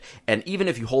got it. And even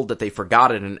if you hold that they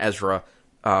forgot it and Ezra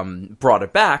brought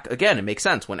it back, again, it makes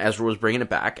sense. When Ezra was bringing it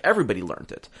back, everybody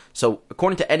learned it. So,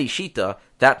 according to Eddie Shita,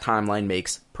 that timeline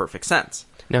makes perfect sense.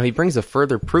 Now, he brings a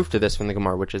further proof to this from the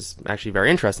Gemara, which is actually very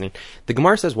interesting. The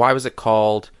Gemara says, why was it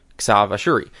called Ksav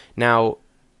Ashuri? Now,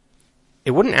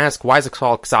 it wouldn't ask, why is it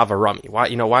called Ksav Arami?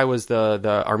 Why was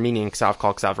the Armenian Ksav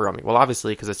called Ksav Arami? Well,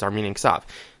 obviously, because it's Armenian Ksav.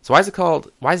 So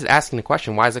why is it asking the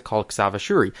question, why is it called Ksav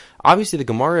Ashuri? Obviously, the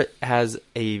Gemara has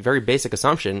a very basic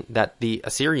assumption that the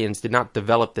Assyrians did not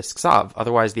develop this Ksav.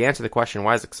 Otherwise, the answer to the question,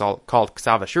 why is it called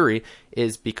Ksav Ashuri,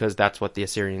 is because that's what the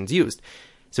Assyrians used.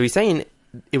 So he's saying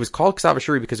it was called Ksav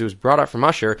Ashuri because it was brought up from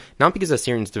Usher, not because the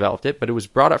Assyrians developed it, but it was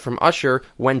brought up from Usher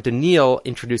when Daniel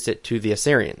introduced it to the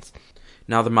Assyrians.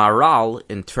 Now, the Maharal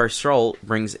in Tiferes Yisrael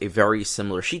brings a very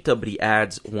similar Shita, but he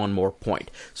adds one more point.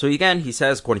 So again, he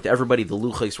says, according to everybody, the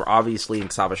Luchais were obviously in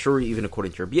Ksav Ashuri, even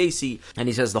according to Rabbi Yasi, and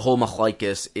he says the whole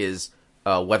Machlaikis is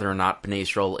whether or not Bnei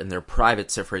Yisrael in their private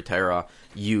Sifrei Torah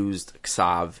used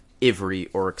Ksav Ivri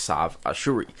or Ksav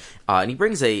Ashuri. And he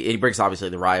brings obviously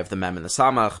the Raya of the Mem and the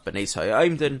Samach, Bnei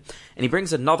Sayyimdin, and he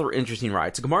brings another interesting Raya.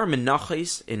 It's a Gemara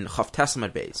Menachos in Chaf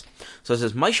Tesamad Beis. So it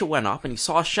says, Moshe went up and he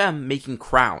saw Hashem making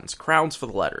crowns for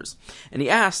the letters. And he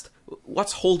asked,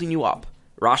 what's holding you up?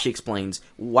 Rashi explains,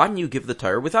 why didn't you give the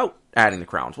Torah without adding the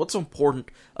crowns? What's so important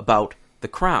about the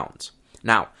crowns?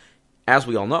 Now, as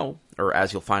we all know, or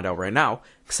as you'll find out right now,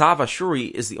 Ksav Ashuri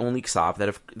is the only Ksav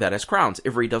that has crowns.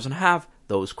 Ivri doesn't have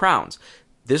those crowns.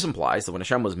 This implies that when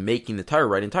Hashem was making the Torah,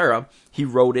 writing Torah, he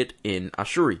wrote it in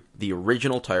Ashuri. The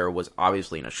original Torah was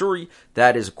obviously in Ashuri.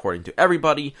 That is according to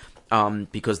everybody,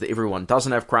 because the Ivri one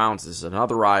doesn't have crowns. This is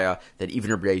another raya that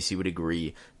even Rabbi Yasi would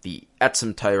agree. The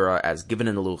Etzem Torah, as given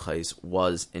in the Luchais,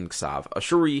 was in Ksav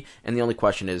Ashuri, and the only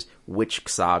question is, which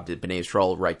Ksav did Bnei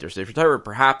Yisrael write their Sefer Torah?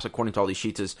 Perhaps, according to all these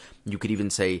shitas, you could even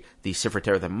say the Sefer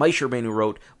Torah that Moshe Rabbeinu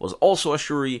wrote was also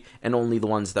Ashuri, and only the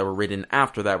ones that were written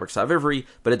after that were Ksav Ivri,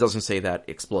 but it doesn't say that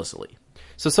explicitly.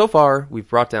 So far, we've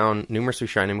brought down numerous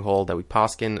Rishonim who hold that we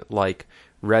paskin like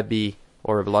Rebbe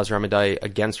or Rabbi Elazar Amadai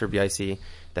against Rabbi Yasi,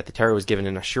 that the Torah was given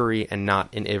in Ashuri and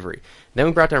not in Ivri. Then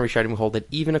we brought down Rishonim who hold that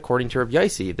even according to Rabbi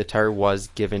Yasi, the Torah was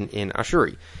given in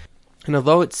Ashuri. And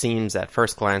although it seems at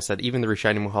first glance that even the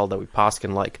Rishonim who hold that we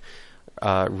paskin like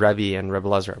Rebbe and Rabbi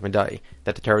Elazar Amadai,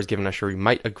 that the Torah was given in Ashuri,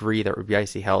 might agree that Rabbi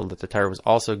Yasi held that the Torah was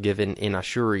also given in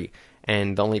Ashuri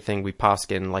and the only thing we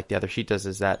poskin, like the other Shitas,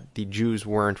 is that the Jews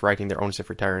weren't writing their own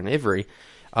Sefer Torah in Ivri.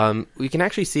 We can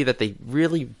actually see that they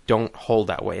really don't hold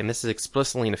that way, and this is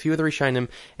explicitly in a few of the Rishonim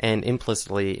and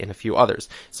implicitly in a few others.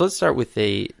 So let's start with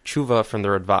a tshuva from the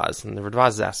Radvaz, and the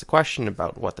Radvaz asks a question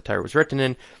about what the Torah was written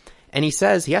in, and he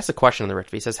asks a question on the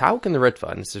Ritva. He says, how can the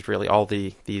Ritva, and this is really all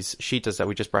these Shitas that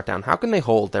we just brought down, how can they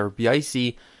hold that Rabbi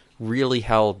Yaisi really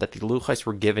held that the Luchais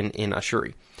were given in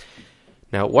Ashuri?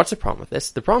 Now, what's the problem with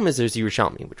this? The problem is there's the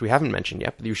Yerushalmi, which we haven't mentioned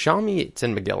yet, but the Yerushalmi, it's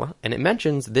in Megillah, and it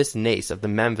mentions this nace of the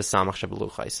Mem v'Samach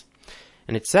shebeluchais.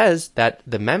 And it says that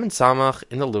the Mem and Samach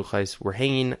in the Luchais were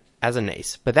hanging as a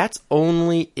nace, but that's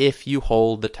only if you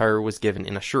hold the Torah was given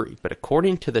in Ashuri. But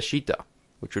according to the Shita,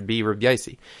 which would be Rabbi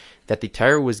Yaisi, that the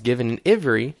Torah was given in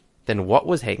Ivri, then what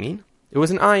was hanging? It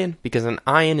was an ayin, because an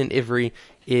ayin in Ivri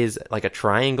is like a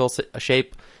triangle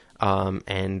shape,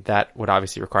 and that would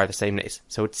obviously require the same nace.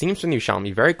 So it seems from the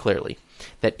Yerushalmi very clearly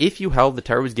that if you held the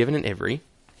Torah was given in Ivri,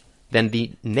 then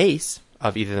the nace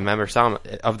of either the Mem and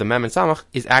Samach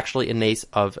is actually a nace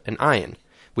of an ayin,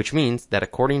 which means that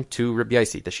according to Rabbi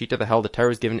Yaisi, the Shita that held the Torah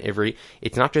was given in Ivri,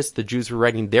 it's not just the Jews who were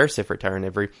writing their Sefer Torah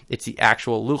in Ivri, it's the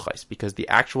actual Luchais, because the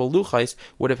actual Luchais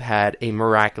would have had a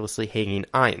miraculously hanging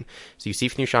ayin. So you see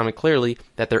from the Yerushalmi clearly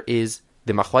that there is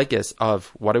the machlaikis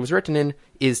of what it was written in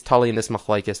is tali in this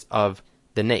machlaikis of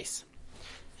the nace.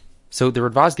 So the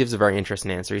Radvaz gives a very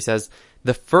interesting answer. He says,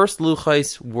 the first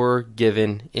Luchais were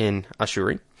given in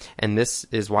Ashuri, and this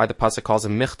is why the Pasuk calls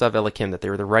them Michtav Elikim, that they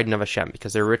were the writing of Hashem,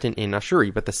 because they were written in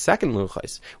Ashuri. But the second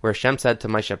Luchais, where Hashem said to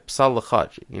Moshe, Psal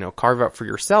l'chad, carve out for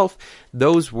yourself,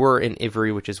 those were in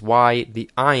Ivri, which is why the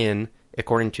ayin,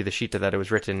 according to the Shita, that it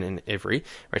was written in Ivri,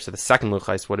 right? So the second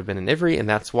Luchais would have been in Ivri, and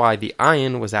that's why the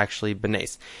ayin was actually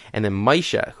Benes. And then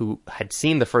Moshe, who had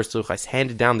seen the first Luchais,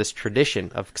 handed down this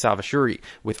tradition of Ksav Ashuri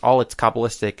with all its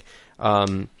Kabbalistic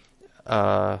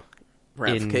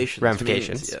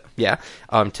ramifications.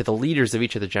 To the leaders of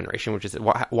each of the generation, which is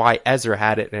why Ezra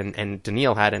had it and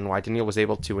Daniel had it, and why Daniel was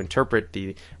able to interpret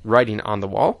the writing on the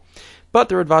wall. But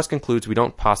the Radvaz concludes we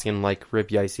don't poskin like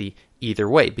Rabbi Yaisi either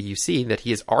way. But you see that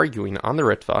he is arguing on the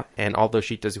Ritva, and all those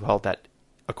Shitas who held that,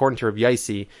 according to Rabbi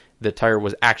Yaisi, the Torah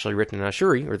was actually written in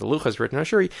Ashuri, or the Luchas written in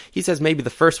Ashuri, he says maybe the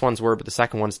first ones were, but the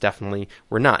second ones definitely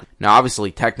were not. Now,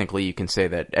 obviously, technically, you can say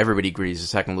that everybody agrees the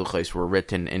second Luchas were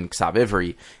written in Ksav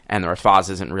Ivri, and the Radvaz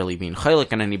isn't really being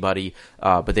chaylik on anybody,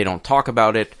 but they don't talk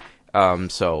about it,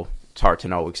 so it's hard to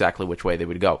know exactly which way they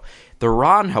would go. The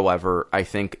Ran, however, I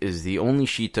think is the only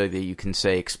Shita that you can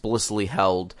say explicitly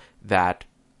held that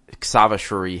Ksav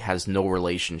Ashuri has no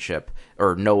relationship,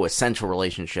 or no essential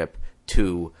relationship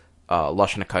to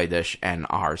Lashon HaKodesh and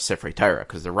our Sifrei Torah,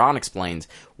 because the Ran explains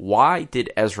why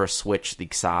did Ezra switch the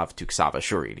Ksav to Ksav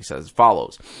Ashuri. And he says as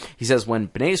follows. He says, when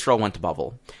Bnei Yisrael went to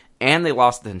Bavel, and they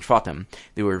lost the Shvatim,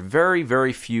 there were very,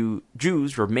 very few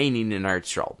Jews remaining in Eretz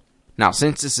Yisrael. Now,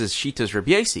 since this is Shita's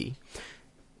Rabbi Yaisi,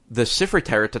 the Sifrei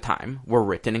Torah at the time were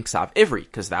written in Ksav Ivri,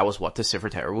 because that was what the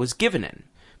Sifrei Torah was given in.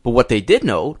 But what they did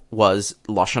know was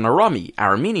Lashon Arami,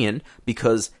 Aramean,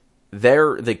 because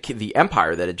the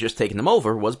empire that had just taken them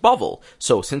over was Bavel.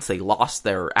 So since they lost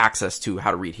their access to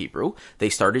how to read Hebrew, they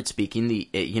started speaking the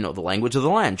language of the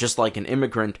land. Just like an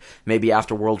immigrant, maybe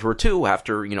after World War II,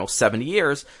 after 70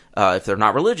 years, if they're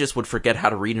not religious, would forget how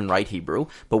to read and write Hebrew,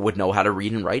 but would know how to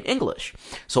read and write English.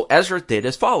 So Ezra did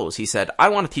as follows. He said, I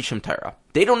want to teach them Torah.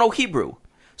 They don't know Hebrew.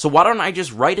 So why don't I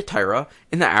just write a Torah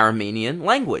in the Aramean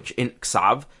language, in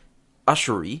Ksav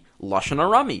Ashuri Lashon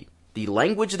Arami, the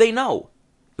language they know.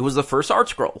 It was the first art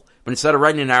scroll. But instead of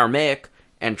writing in Aramaic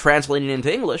and translating it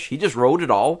into English, he just wrote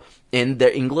it all in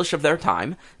the English of their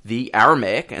time, the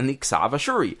Aramaic and the Ksav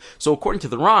Ashuri. So according to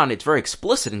the Ran, it's very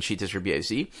explicit in Shitas Rabbi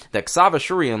Yaisi that Ksav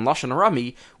Ashuri and Lashon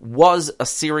Arami was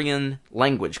Assyrian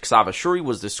language. Ksav Ashuri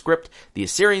was the script the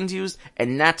Assyrians used,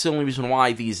 and that's the only reason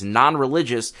why these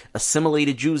non-religious,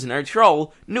 assimilated Jews in Eretz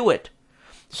Yisrael knew it.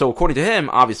 So according to him,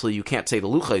 obviously you can't say the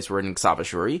Luchais were in Ksav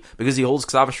Ashuri, because he holds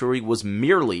Ksav Ashuri was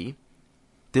merely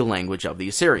the language of the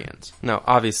Assyrians. No,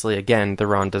 obviously, again, the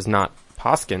Ran does not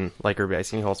poskin like Rabbi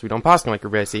Yaisi. He holds we don't poskin like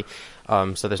Rabbi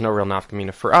Yaisi, so there's no real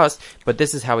nafkamina for us, but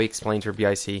this is how he explains Rabbi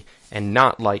Yaisi, and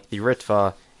not like the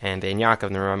Ritva and the Ein Yaakov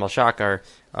and the Ramel Shakar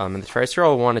and the Tfei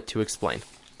Yisrael wanted to explain.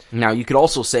 Now, you could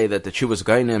also say that the Chuvas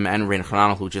Gainim and Rein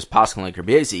Chananel, who just poskin like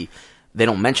Rabbi Yaisi, they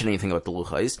don't mention anything about the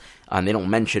Luchais, and they don't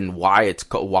mention why it's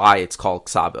called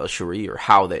Ksav Ashuri, or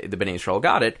how the Bnei Yisrael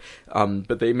got it,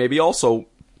 but they maybe also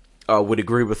would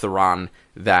agree with the Ran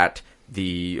that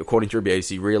according to Rabbi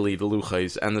Yaisi, really the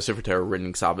Luchais and the Sefer Torah were written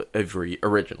in Ksav Ivri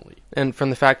originally. And from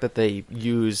the fact that they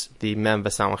use the Mem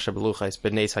v'Samach shebeluchais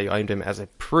B'nei Hayoimdim as a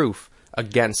proof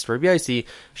against Rabbi Yossi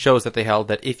shows that they held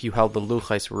that if you held the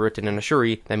Luchais were written in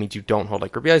Ashuri, that means you don't hold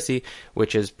like Rabbi Yossi,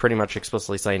 which is pretty much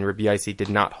explicitly saying Rabbi Yossi did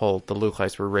not hold the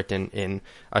Luchais were written in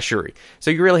Ashuri.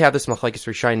 So you really have this Machlekes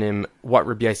Rishonim, what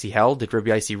Rabbi Yossi held. Did Rabbi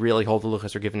Yossi really hold the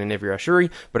Luchais were given in Ivri Ashuri?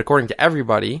 But according to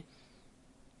everybody,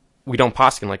 we don't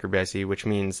poskin like Rabbi Yossi, which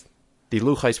means the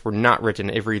Luchais were not written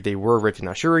in Ivri, they were written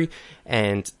in Ashuri,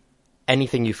 and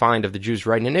anything you find of the Jews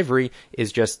writing in Ivri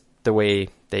is just the way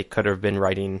they could have been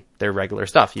writing their regular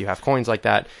stuff. You have coins like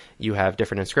that, you have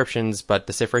different inscriptions, but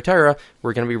the Sifrei Torah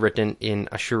were going to be written in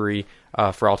Ashuri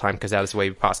for all time, because that is the way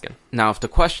we poskin. Now, if the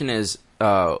question is,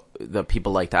 that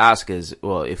people like to ask is,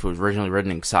 well, if it was originally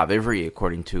written in Ksav Ivri,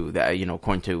 according to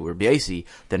Rabbi Yossi,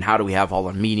 then how do we have all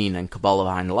the meaning and Kabbalah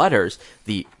behind the letters?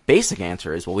 The basic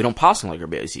answer is, well, we don't poskin like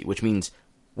Rabbi Yossi, which means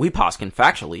we poskin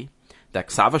factually that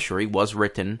Ksav Ashuri was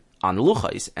written on the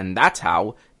Luchais, and that's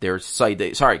how there's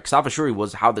Ksav Ashuri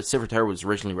was how the Sifrei Torah was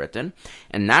originally written,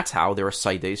 and that's how there are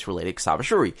Saides related to Ksav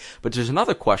Ashuri. But there's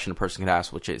another question a person could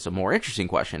ask, which is a more interesting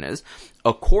question, is,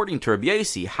 according to Rabbi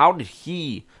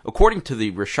Yossi, according to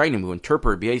the Rishonim who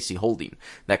interpret Rabbi Yossi holding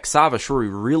that Ksav Ashuri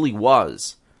really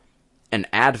was an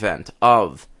advent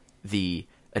of the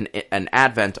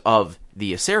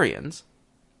Assyrians,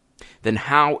 then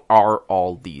how are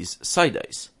all these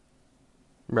Saides?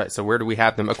 Right, so where do we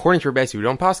have them? According to Rabbi Yossi, we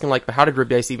don't poskin like, but how did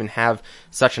Rabbi Yossi even have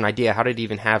such an idea? How did he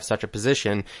even have such a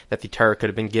position that the Torah could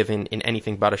have been given in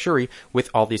anything but Ashuri with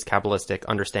all these Kabbalistic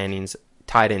understandings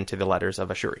tied into the letters of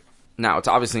Ashuri? Now, it's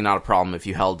obviously not a problem if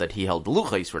you held that he held the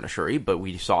Luchais were in Ashuri, but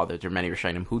we saw that there are many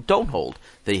Rishonim who don't hold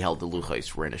that he held the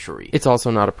Luchais were in Ashuri. It's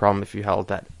also not a problem if you held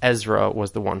that Ezra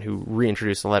was the one who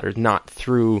reintroduced the letters, not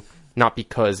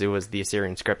because it was the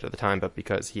Assyrian script at the time, but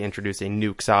because he introduced a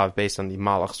new Ksav based on the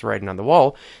Malach's writing on the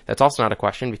wall. That's also not a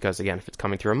question, because again, if it's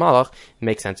coming through a Malach, it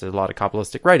makes sense. There's a lot of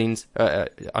Kabbalistic writings,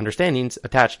 understandings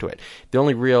attached to it. The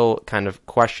only real kind of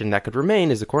question that could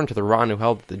remain is, according to the Ran, who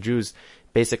held that the Jews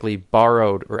basically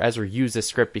borrowed, or Ezra used this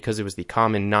script because it was the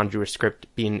common non-Jewish script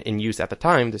being in use at the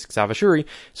time, this Ksav Ashuri.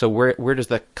 So where does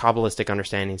the Kabbalistic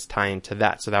understandings tie into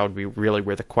that? So that would be really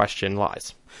where the question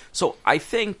lies. So I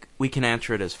think we can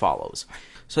answer it as follows.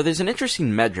 So there's an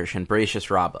interesting medrash in Bereshis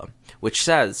Rabbah, which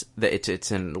says that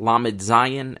it's in Lamed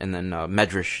Zayin and then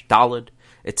Medrash Daled.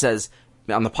 It says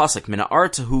on the pasuk, Mina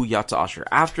Artahu Yatza Asher.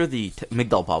 After the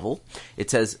Migdal Bavel, it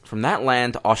says, from that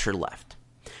land Asher left.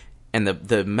 And the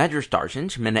Medrash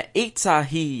Darshan, Mina Eitza Hi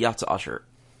Yatza Asher.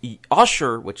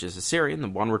 Asher, which is Assyrian, the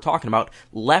one we're talking about,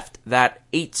 left that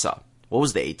Eitza. What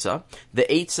was the Eitza? The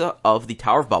Eitza of the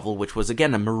Tower of Babel, which was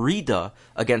again a merida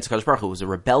against Kadosh Baruch Hu. It was a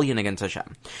rebellion against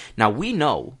Hashem. Now we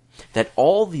know that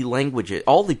all the languages,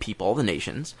 all the people, all the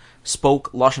nations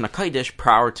spoke Lashon HaKodesh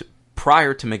prior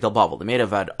to Migdal Bavel. They may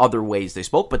have had other ways they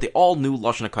spoke, but they all knew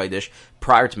Lashon HaKodesh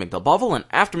prior to Migdal Bavel, and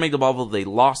after Migdal Bavel they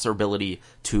lost their ability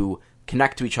to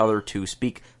connect to each other, to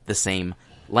speak the same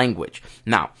language.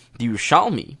 Now, the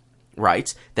Yerushalmi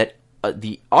writes that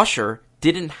the Asher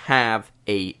didn't have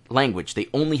a language. They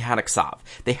only had a Ksav.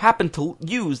 They happened to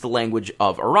use the language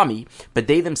of Arami, but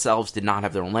they themselves did not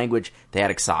have their own language. They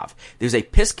had a Ksav. There's a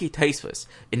Piskei Tosfos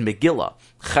in Megillah,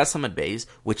 Ches Amud Beis,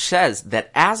 which says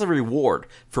that as a reward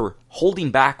for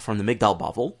holding back from the Migdal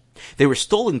Bavel, they were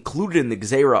still included in the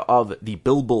Gzeira of the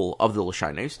Bilbul of the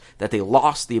Lashonos, that they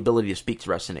lost the ability to speak to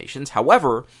the rest of the nations.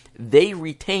 However, they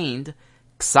retained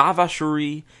Ksav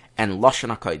Ashuri and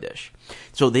Lashon HaKodesh.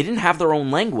 So they didn't have their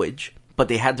own language, but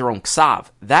they had their own Ksav.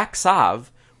 That Ksav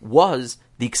was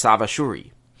the Ksav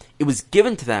Ashuri. It was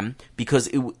given to them because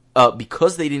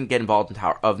they didn't get involved in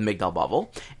Tower of Migdal Bavel,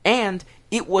 and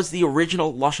it was the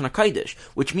original Lashon HaKodesh,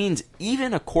 which means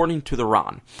even according to the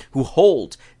Ran, who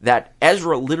holds that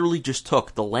Ezra literally just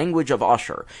took the language of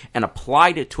Asher and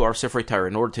applied it to our Sifrei Torah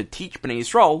in order to teach Bnei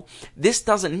Yisrael, this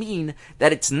doesn't mean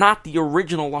that it's not the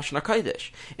original Lashon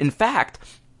HaKodesh. In fact,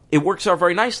 it works out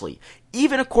very nicely.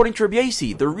 Even according to Rabbi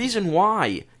Yossi, the reason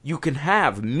why you can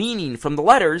have meaning from the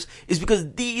letters is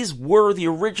because these were the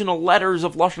original letters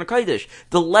of Lashon HaKodesh,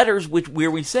 the letters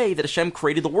where we say that Hashem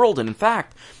created the world. And in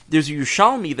fact, there's a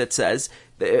Yerushalmi that says,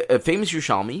 a famous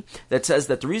Yerushalmi, that says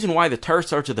that the reason why the Torah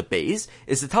starts with the Beis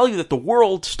is to tell you that the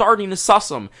world starting is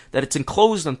Sasam, that it's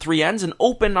enclosed on three ends and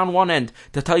open on one end,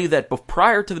 to tell you that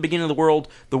prior to the beginning of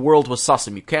the world was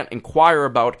Sasam. You can't inquire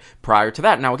about prior to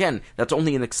that. Now again, that's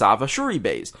only in the Ksav Ashuri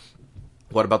Beis.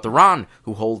 What about the Ran,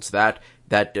 who holds that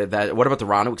what about the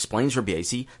Ran, who explains Rabbi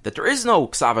Yossi that there is no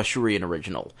Ksav Ashuri in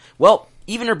original? Well,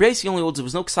 even Rabbi Yossi only holds there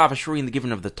was no Ksav Ashuri in the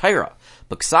giving of the Torah,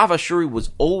 but Ksav Ashuri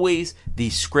was always the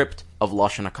script of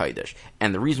Lashon HaKodesh.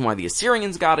 And the reason why the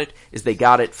Assyrians got it is they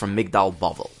got it from Migdal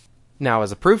Bavel. Now,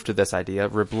 as a proof to this idea,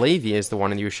 Reb Levi is the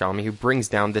one in the Yerushalmi who brings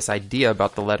down this idea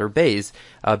about the letter Beis,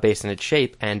 based on its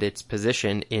shape and its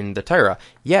position in the Torah.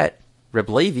 Yet, Reb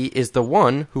Levi is the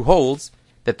one who holds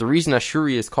that the reason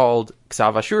Ashuri is called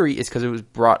Ksav Ashuri is because it was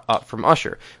brought up from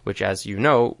Ashur, which, as you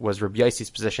know, was Reb Yossi's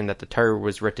position that the Torah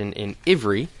was written in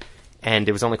Ivri, and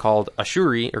it was only called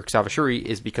Ashuri, or Ksav Ashuri,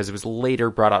 is because it was later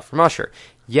brought up from Ashur.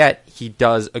 Yet, he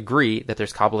does agree that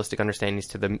there's Kabbalistic understandings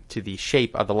to the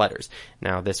shape of the letters.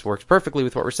 Now, this works perfectly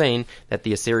with what we're saying, that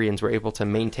the Assyrians were able to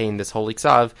maintain this holy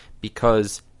Ksav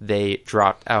because they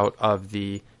dropped out of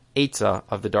the Eitzah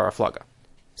of the Dara Flaga.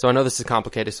 So I know this is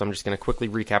complicated, so I'm just going to quickly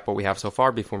recap what we have so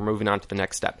far before moving on to the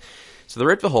next step. So the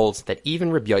Ritva holds that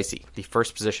even Reb Yossi, the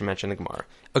first position mentioned in the Gemara,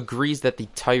 agrees that the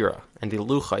Torah and the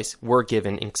Luchais were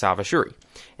given in Ksav Ashuri.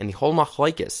 And the whole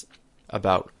machlokes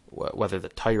about whether the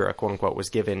Torah, quote-unquote, was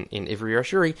given in Ivri or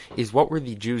Ashuri is what were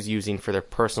the Jews using for their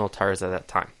personal Torahs at that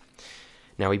time.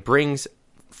 Now he brings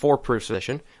 4 proofs for this,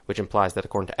 which implies that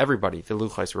according to everybody, the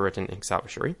Luchais were written in Ksav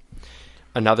Ashuri.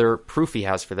 Another proof he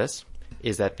has for this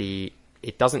is that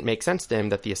it doesn't make sense to him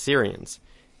that the Assyrians,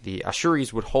 the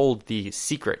Ashuris, would hold the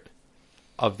secret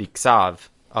of the Ksav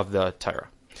of the Torah.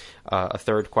 A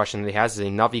third question that he has is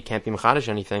a Navi can't be Mechadish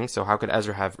anything, so how could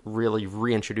Ezra have really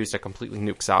reintroduced a completely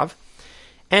new Ksav?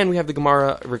 And we have the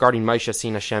Gemara regarding Moshe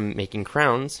seeing Hashem making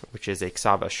crowns, which is a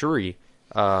Ksav Ashuri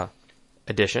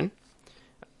edition,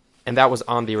 and that was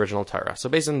on the original Torah. So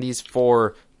based on these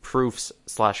 4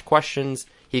 proofs/questions,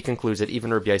 he concludes that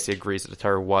even Rabbi Yossi agrees that the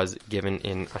Torah was given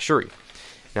in Ashuri.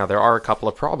 Now, there are a couple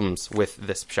of problems with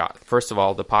this pshat. First of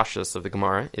all, the pashtus of the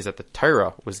Gemara is that the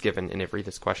Torah was given in Ivri.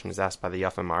 This question is asked by the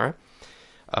Yafa Mara.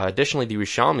 Additionally, the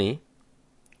Yerushalmi,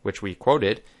 which we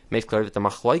quoted, makes clear that the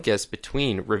machlokes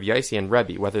between Rav Yossi and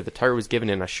Rebbe, whether the Torah was given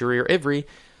in Ashuri or Ivri,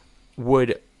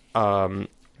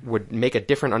 would make a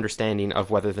different understanding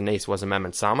of whether the Nes was a Mem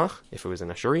and Samach, if it was in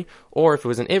Ashuri, or if it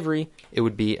was in Ivri, it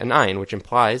would be an Ayin, which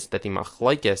implies that the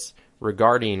machlokes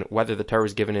regarding whether the Torah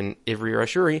was given in Ivri or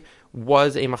Ashuri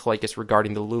was a machlokes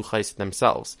regarding the Luchais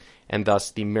themselves, and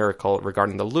thus the miracle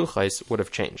regarding the Luchais would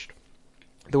have changed.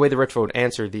 The way the Ritva would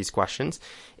answer these questions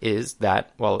is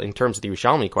that, well, in terms of the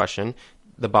Yerushalmi question,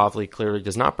 the Bavli clearly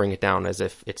does not bring it down as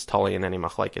if it's Tali in any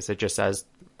machlokes. It just says,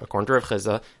 according to Rav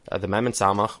Chizda, the Mem and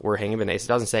Samach were hanging b'neis. It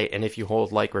doesn't say, and if you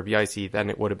hold like Rabbi Yossi, then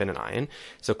it would have been an ayin.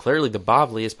 So clearly the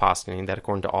Bavli is postulating that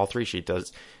according to all 3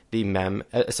 shittas, the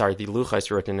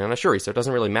Luchais are written in Ashuri. So it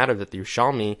doesn't really matter that the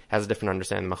Yerushalmi has a different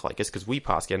understanding of machlokes, because we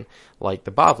poskin like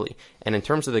the Bavli. And in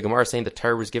terms of the Gemara saying the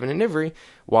Torah was given in Ivri,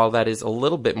 while that is a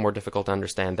little bit more difficult to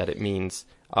understand that it means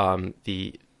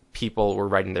the people were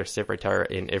writing their Sefer Torah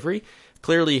in Ivri,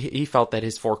 clearly he felt that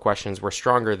his 4 questions were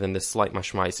stronger than this slight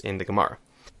mashmais in the Gemara.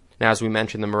 Now, as we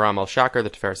mentioned, the Maram al-Shakar,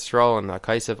 the Tiferes Yisrael, and the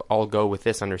Kaisev all go with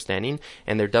this understanding,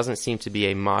 and there doesn't seem to be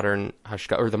the modern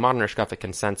Hashkafic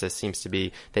consensus seems to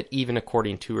be that even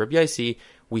according to Rabbi Yossi,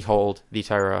 we hold the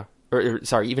Torah,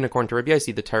 even according to Rabbi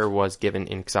Yossi, the Torah was given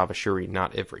in Ksav Ashuri,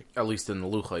 not Ivri. At least in the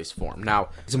Luchais form. Now,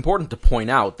 it's important to point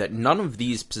out that none of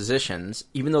these positions,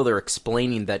 even though they're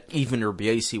explaining that even Rabbi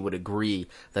Yossi would agree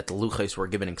that the Luchais were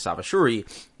given in Ksav Ashuri,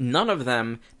 none of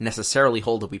them necessarily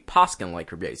hold that we poskin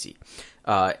like Rabbi Yossi.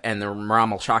 And the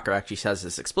Maram al-Shakar actually says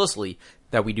this explicitly,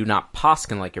 that we do not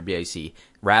poskin like Rabbi Yossi.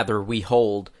 Rather, we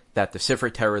hold that the Sefer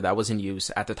Torah that was in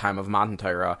use at the time of Matan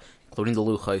Torah, including the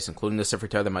Luchais, including the Sefer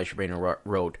Torah that Moshe Rabbeinu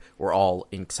wrote, were all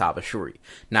in Ksav Ashuri.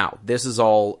 Now, this is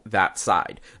all that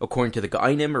side. According to the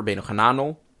Ga'ainim, Rabbeinu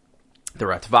Hananel, the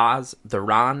Ratvaz, the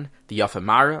Ran, the Yafa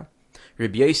Mara,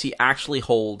 Rabbi Yossi actually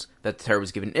holds that the Torah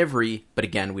was given in Ivri, but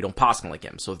again, we don't poskin like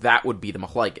him. So that would be the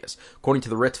machlokes. According to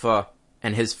the Ritva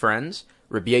and his friends,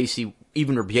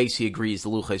 even Rabbi Yossi agrees the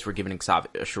Luchais were given in Ksav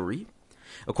Ashuri.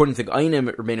 According to the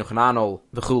Ga'ainim, Rabbeinu Hananel,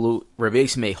 V'chulu, Rabbi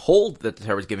Yossi may hold that the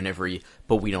Torah was given Ivri,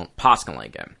 but we don't poskin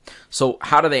like him. So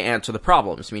how do they answer the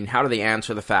problems? I mean, how do they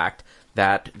answer the fact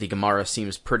that the Gemara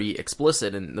seems pretty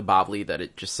explicit in the Bavli, that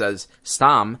it just says,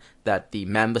 Stam, that the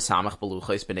Mem b'samach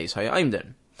b'luchais b'neis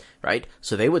hay'aimdin. Right?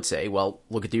 So they would say, well,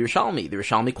 look at the Yerushalmi. The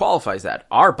Yerushalmi qualifies that.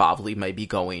 Our Bavli may be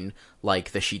going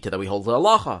like the Shita that we hold the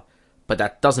Halacha. But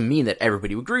that doesn't mean that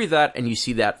everybody would agree with that, and you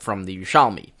see that from the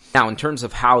Yerushalmi. Now, in terms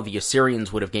of how the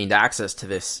Assyrians would have gained access to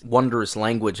this wondrous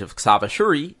language of Ksav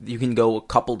Ashuri, you can go a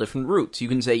couple different routes. You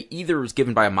can say either it was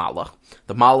given by a Malach.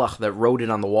 The Malach that wrote it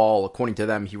on the wall, according to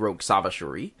them, he wrote Ksav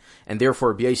Ashuri, and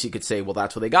therefore Rabbi Yossi could say, well,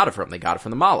 that's where they got it from. They got it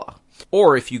from the Malach.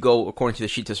 Or if you go according to the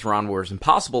Shitas Ran, where it's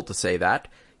impossible to say that,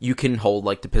 you can hold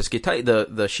like the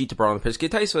Shita brought on the Piskei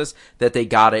Tosfos, that they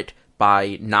got it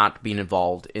by not being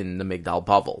involved in the Migdal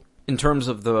Bavel. In terms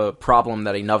of the problem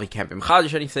that a Navi can't be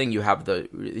Mechadish anything, you have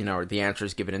the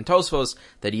answers given in Tosfos,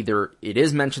 that either it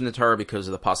is mentioned in the Torah because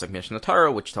of the Pasuk Mishnah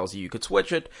Torah, which tells you could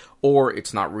switch it, or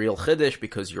it's not real Chiddush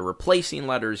because you're replacing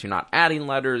letters, you're not adding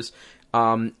letters.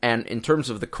 And in terms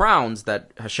of the crowns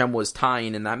that Hashem was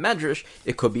tying in that Medrash,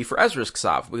 it could be for Ezra's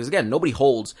Ksav. Because again, nobody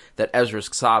holds that Ezra's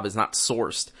Ksav is not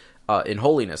sourced in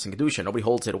holiness and Kedusha. Nobody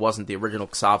holds it wasn't the original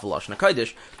Ksav of Lashon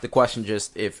HaKodesh. The question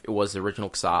just if it was the original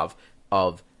Ksav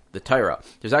of the Torah.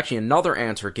 There's actually another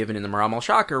answer given in the Maram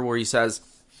al-Shakar where he says,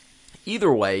 either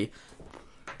way,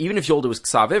 even if you hold it was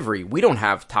Ksav Ivri, we don't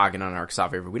have Tagan on our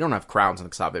Ksav Ivri. We don't have crowns on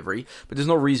the Ksav Ivri, but there's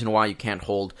no reason why you can't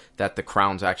hold that the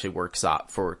crowns actually were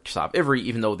for Ksav Ivri,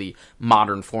 even though the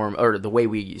modern form, or the way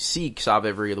we see Ksav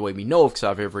Ivri, or the way we know of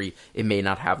Ksav Ivri, it may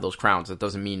not have those crowns. That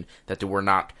doesn't mean that there were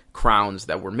not crowns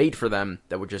that were made for them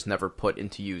that were just never put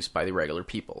into use by the regular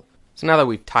people. So now that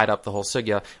we've tied up the whole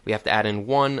sugya, we have to add in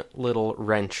one little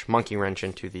monkey wrench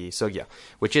into the sugya,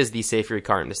 which is the Sefer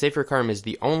Yikarim. The Sefer Yikarim is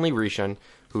the only Rishon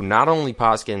who not only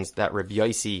paskins that Rabbi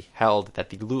Yossi held that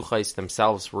the luchais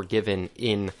themselves were given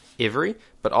in Ivri,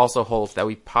 but also holds that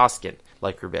we paskin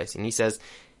like Rabbi Yossi. And he says,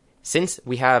 since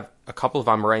we have a couple of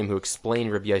Amoraim who explain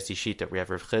Rabbi Yossi Shita, we have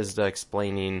Rav Chizda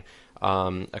explaining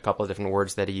a couple of different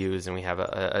words that he used, and we have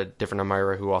a different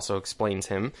Amira who also explains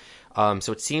him.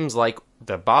 So it seems like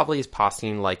the Bavli is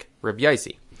paskin like Rabbi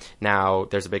Yossi. Now,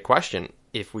 there's a big question.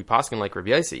 If we paskin like Rabbi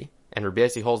Yossi, and Rabbi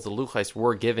Yossi holds the luchais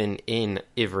were given in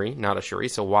Ivri, not Ashuri,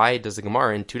 so why does the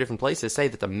Gemara in two different places say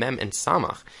that the Mem and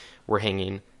Samach were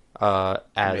hanging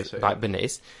as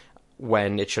Benes,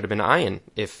 when it should have been ayin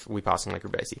if we paskin like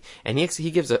Rabbi Yossi? And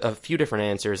he gives a few different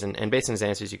answers, and based on his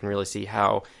answers, you can really see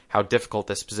how difficult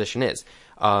this position is.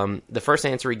 The first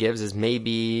answer he gives is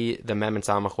maybe the Mem and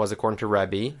Samach was according to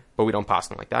Rebbe, but we don't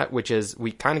paskin like that, which is,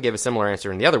 we kind of gave a similar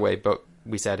answer in the other way, but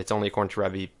we said it's only according to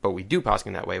Rebbe, but we do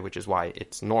paskin that way, which is why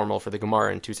it's normal for the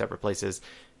Gemara in two separate places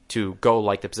to go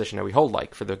like the position that we hold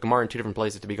like. For the Gemara in two different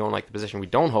places to be going like the position we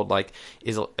don't hold like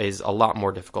is a lot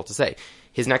more difficult to say.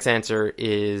 His next answer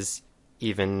is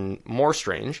even more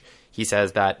strange. He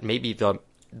says that maybe the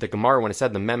Gemara, when it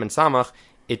said the Mem and Samach,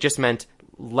 it just meant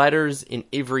letters in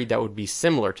Ivri that would be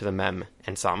similar to the Mem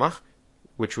and Samach,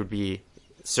 which would be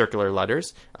circular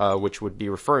letters, which would be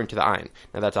referring to the Ayin.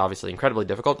 Now that's obviously incredibly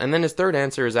difficult. And then his third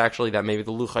answer is actually that maybe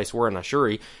the Luchais were in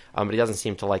Ashuri, but he doesn't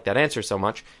seem to like that answer so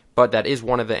much. But that is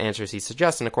one of the answers he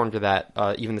suggests, and according to that,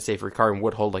 even the Sefer Yikarim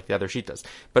would hold like the other Shitas.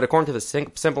 But according to the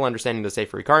simple understanding of the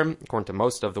Sefer Yikarim, according to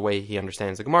most of the way he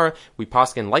understands the Gemara, we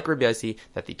paskin like Rabbi Yossi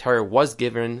that the Torah was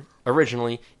given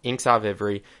originally in Ksav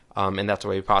Ivri, and that's the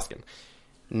way we paskin.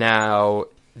 Now,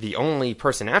 the only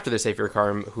person after the Sefer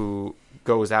Yikarim who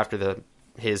goes after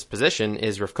his position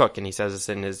is Rav Kook, and he says this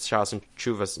in his Shas and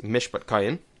Tshuvas Mishpat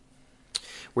Kayin,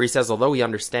 where he says, although he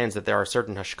understands that there are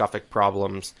certain hashkafic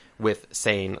problems with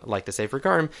saying like the Sefer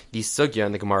Yikarim, the sugya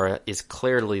in the Gemara is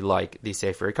clearly like the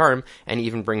Sefer Yikarim, and he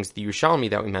even brings the Yerushalmi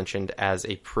that we mentioned as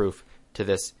a proof to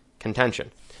this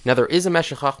contention. Now, there is a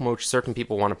Meshech Chachma which certain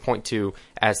people want to point to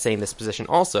as saying this position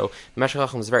also. The Meshech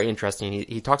Chachma is very interesting.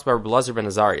 He talks about Rabbi Elazar ben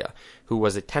Azariah, who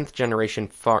was a 10th generation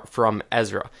from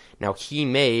Ezra. Now, he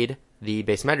made the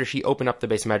Beis Medrash, he opened up the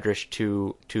Beis Medrash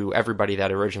to everybody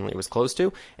that originally was closed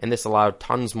to, and this allowed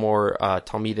tons more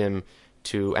Talmidim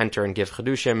to enter and give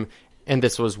Chedushim, and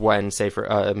this was when Sefer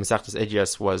Masechtas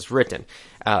Ediyos was written.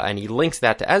 And he links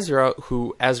that to Ezra,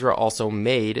 who Ezra also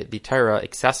made the Torah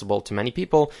accessible to many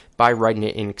people by writing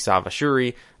it in Ksav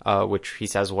Ashuri, which he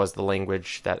says was the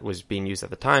language that was being used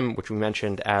at the time, which we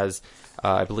mentioned as,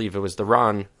 I believe it was the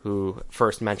Ran who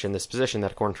first mentioned this position,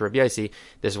 that according to Rabbi Yossi,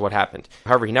 this is what happened.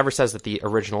 However, he never says that the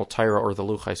original Torah or the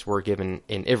Luchais were given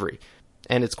in Ivri.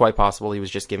 And it's quite possible he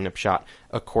was just given a pshat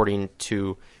according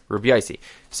to Rabbi Yossi.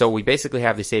 So we basically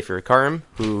have the Sefer Yikarim,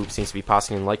 who seems to be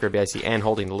paskin like Rabbi Yossi and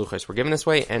holding the Luchais were given this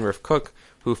way, and Rav Kook,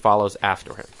 who follows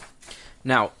after him.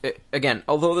 Now, again,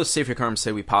 although the Sefer Yikarim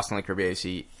say we paskin like Rabbi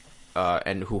Yossi,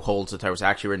 and who holds the Torah was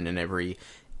actually written in Ivri,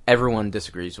 everyone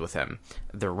disagrees with him.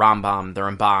 The Rambam, the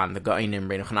Ramban, the Ga'inim,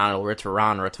 Reinu Chanan,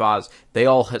 Ritvaran, Ritvaz, they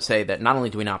all say that not only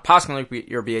do we not paskin like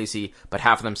Rabbi Yossi, but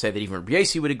half of them say that even Rabbi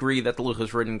Yossi would agree that the Luch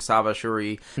is written in Ksav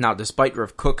Ashuri. Now, despite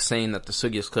Rav Kook saying that the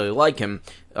Sugya is clearly like him,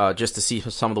 just to see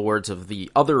some of the words of the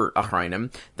other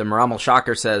Achrayim, the Maram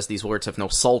al-Shakar says these words have no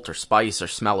salt or spice or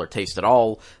smell or taste at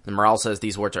all. The Maral says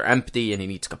these words are empty and he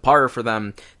needs kapara for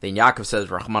them. Then Yaakov says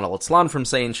Rahman al-Itzlan from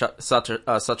saying such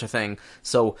a thing.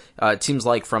 So it seems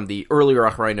like from the earlier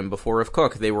Achrayim before Rav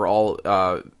Kook, they were all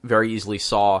very easily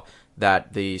saw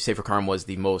that the Sefer Yikarim was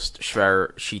the most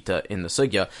shver shita in the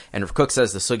sugya, and Rav Kook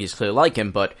says the sugya is clearly like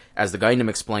him, but as the Gainim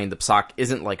explained, the psak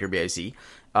isn't like Rabbi Yossi.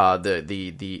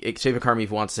 The Sefer Karmiv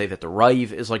wants to say that the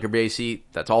Raiv is like Rabbi Yossi.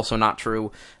 That's also not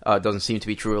true. Doesn't seem to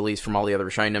be true, at least from all the other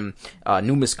Rishonim.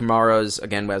 Numis Gemaras,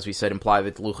 again, as we said, imply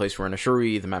that the Luchos were in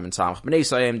Ashuri, the Mem and Samach B'nai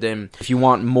Sayimdim. If you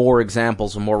want more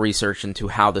examples or more research into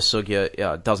how the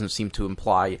Sugya doesn't seem to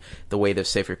imply the way the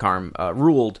Sefer Karm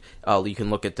ruled, you can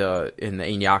look at in the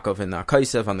Ein Yaakov and the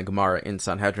Kaisev on the Gemara in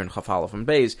Sanhedrin Chaf Aleph and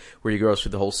Beis, where he goes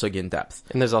through the whole Sugya in depth.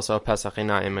 And there's also a Pesach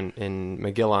Einaim in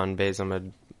Megillah on Beis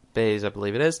Amud Beis, I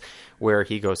believe it is, where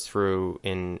he goes through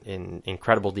in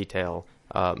incredible detail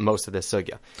most of this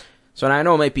sugya. So, and I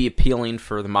know it might be appealing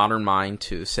for the modern mind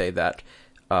to say that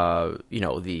the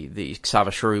Ksav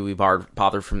Ashuri we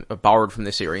borrowed from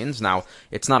the Syrians. Now,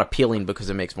 it's not appealing because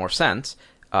it makes more sense.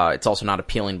 It's also not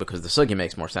appealing because the sugya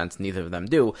makes more sense. Neither of them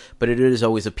do, but it is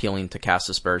always appealing to cast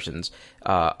aspersions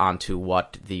onto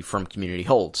what the Frum community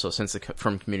holds. So since the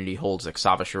Frum community holds that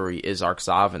Ksav Ashuri is our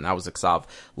Ksav, and that was the Ksav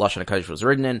Lashon HaKodesh was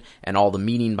written in, and all the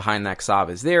meaning behind that Ksav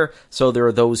is there, so there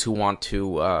are those who want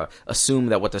to assume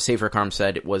that what the Sefer Karm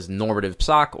said was normative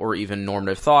psak, or even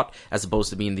normative thought, as opposed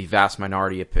to being the vast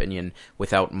minority opinion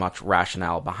without much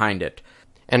rationale behind it.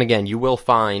 And again, you will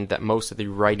find that most of the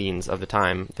writings of the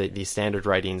time, the standard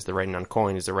writings, the writing on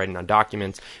coins, the writing on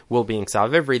documents, will be in Ksav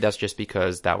Ivri. That's just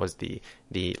because that was the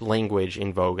language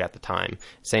in vogue at the time.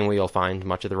 Same way you'll find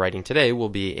much of the writing today will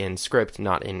be in script,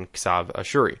 not in Ksav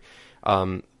Ashuri.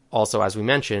 Also, as we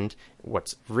mentioned,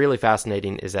 what's really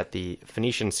fascinating is that the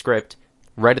Phoenician script,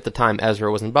 right at the time Ezra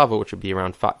was in Bava, which would be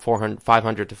around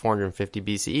 500 to 450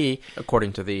 BCE.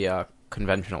 According to the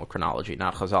conventional chronology,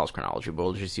 not Chazal's chronology, but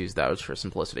we'll just use those for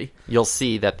simplicity. You'll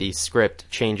see that the script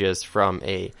changes from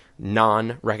a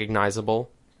non-recognizable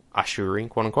Ashuri,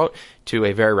 quote-unquote, to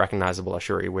a very recognizable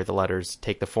Ashuri, where the letters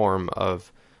take the form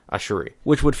of Ashuri.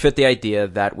 Which would fit the idea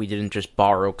that we didn't just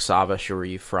borrow Ksav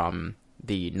Ashuri from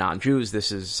the non-Jews.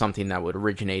 This is something that would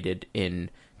originated in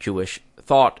Jewish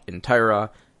thought, in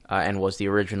Torah, and was the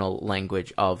original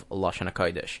language of Lashon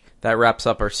HaKodesh. That wraps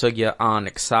up our sugya on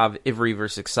Ksav Ivri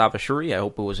versus Ksav Ashuri. I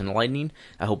hope it was enlightening.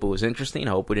 I hope it was interesting.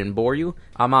 I hope we didn't bore you.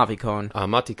 I'm Avi Cohen.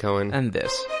 I'm Mati Cohen. And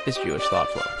this is Jewish Thought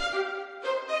Flow.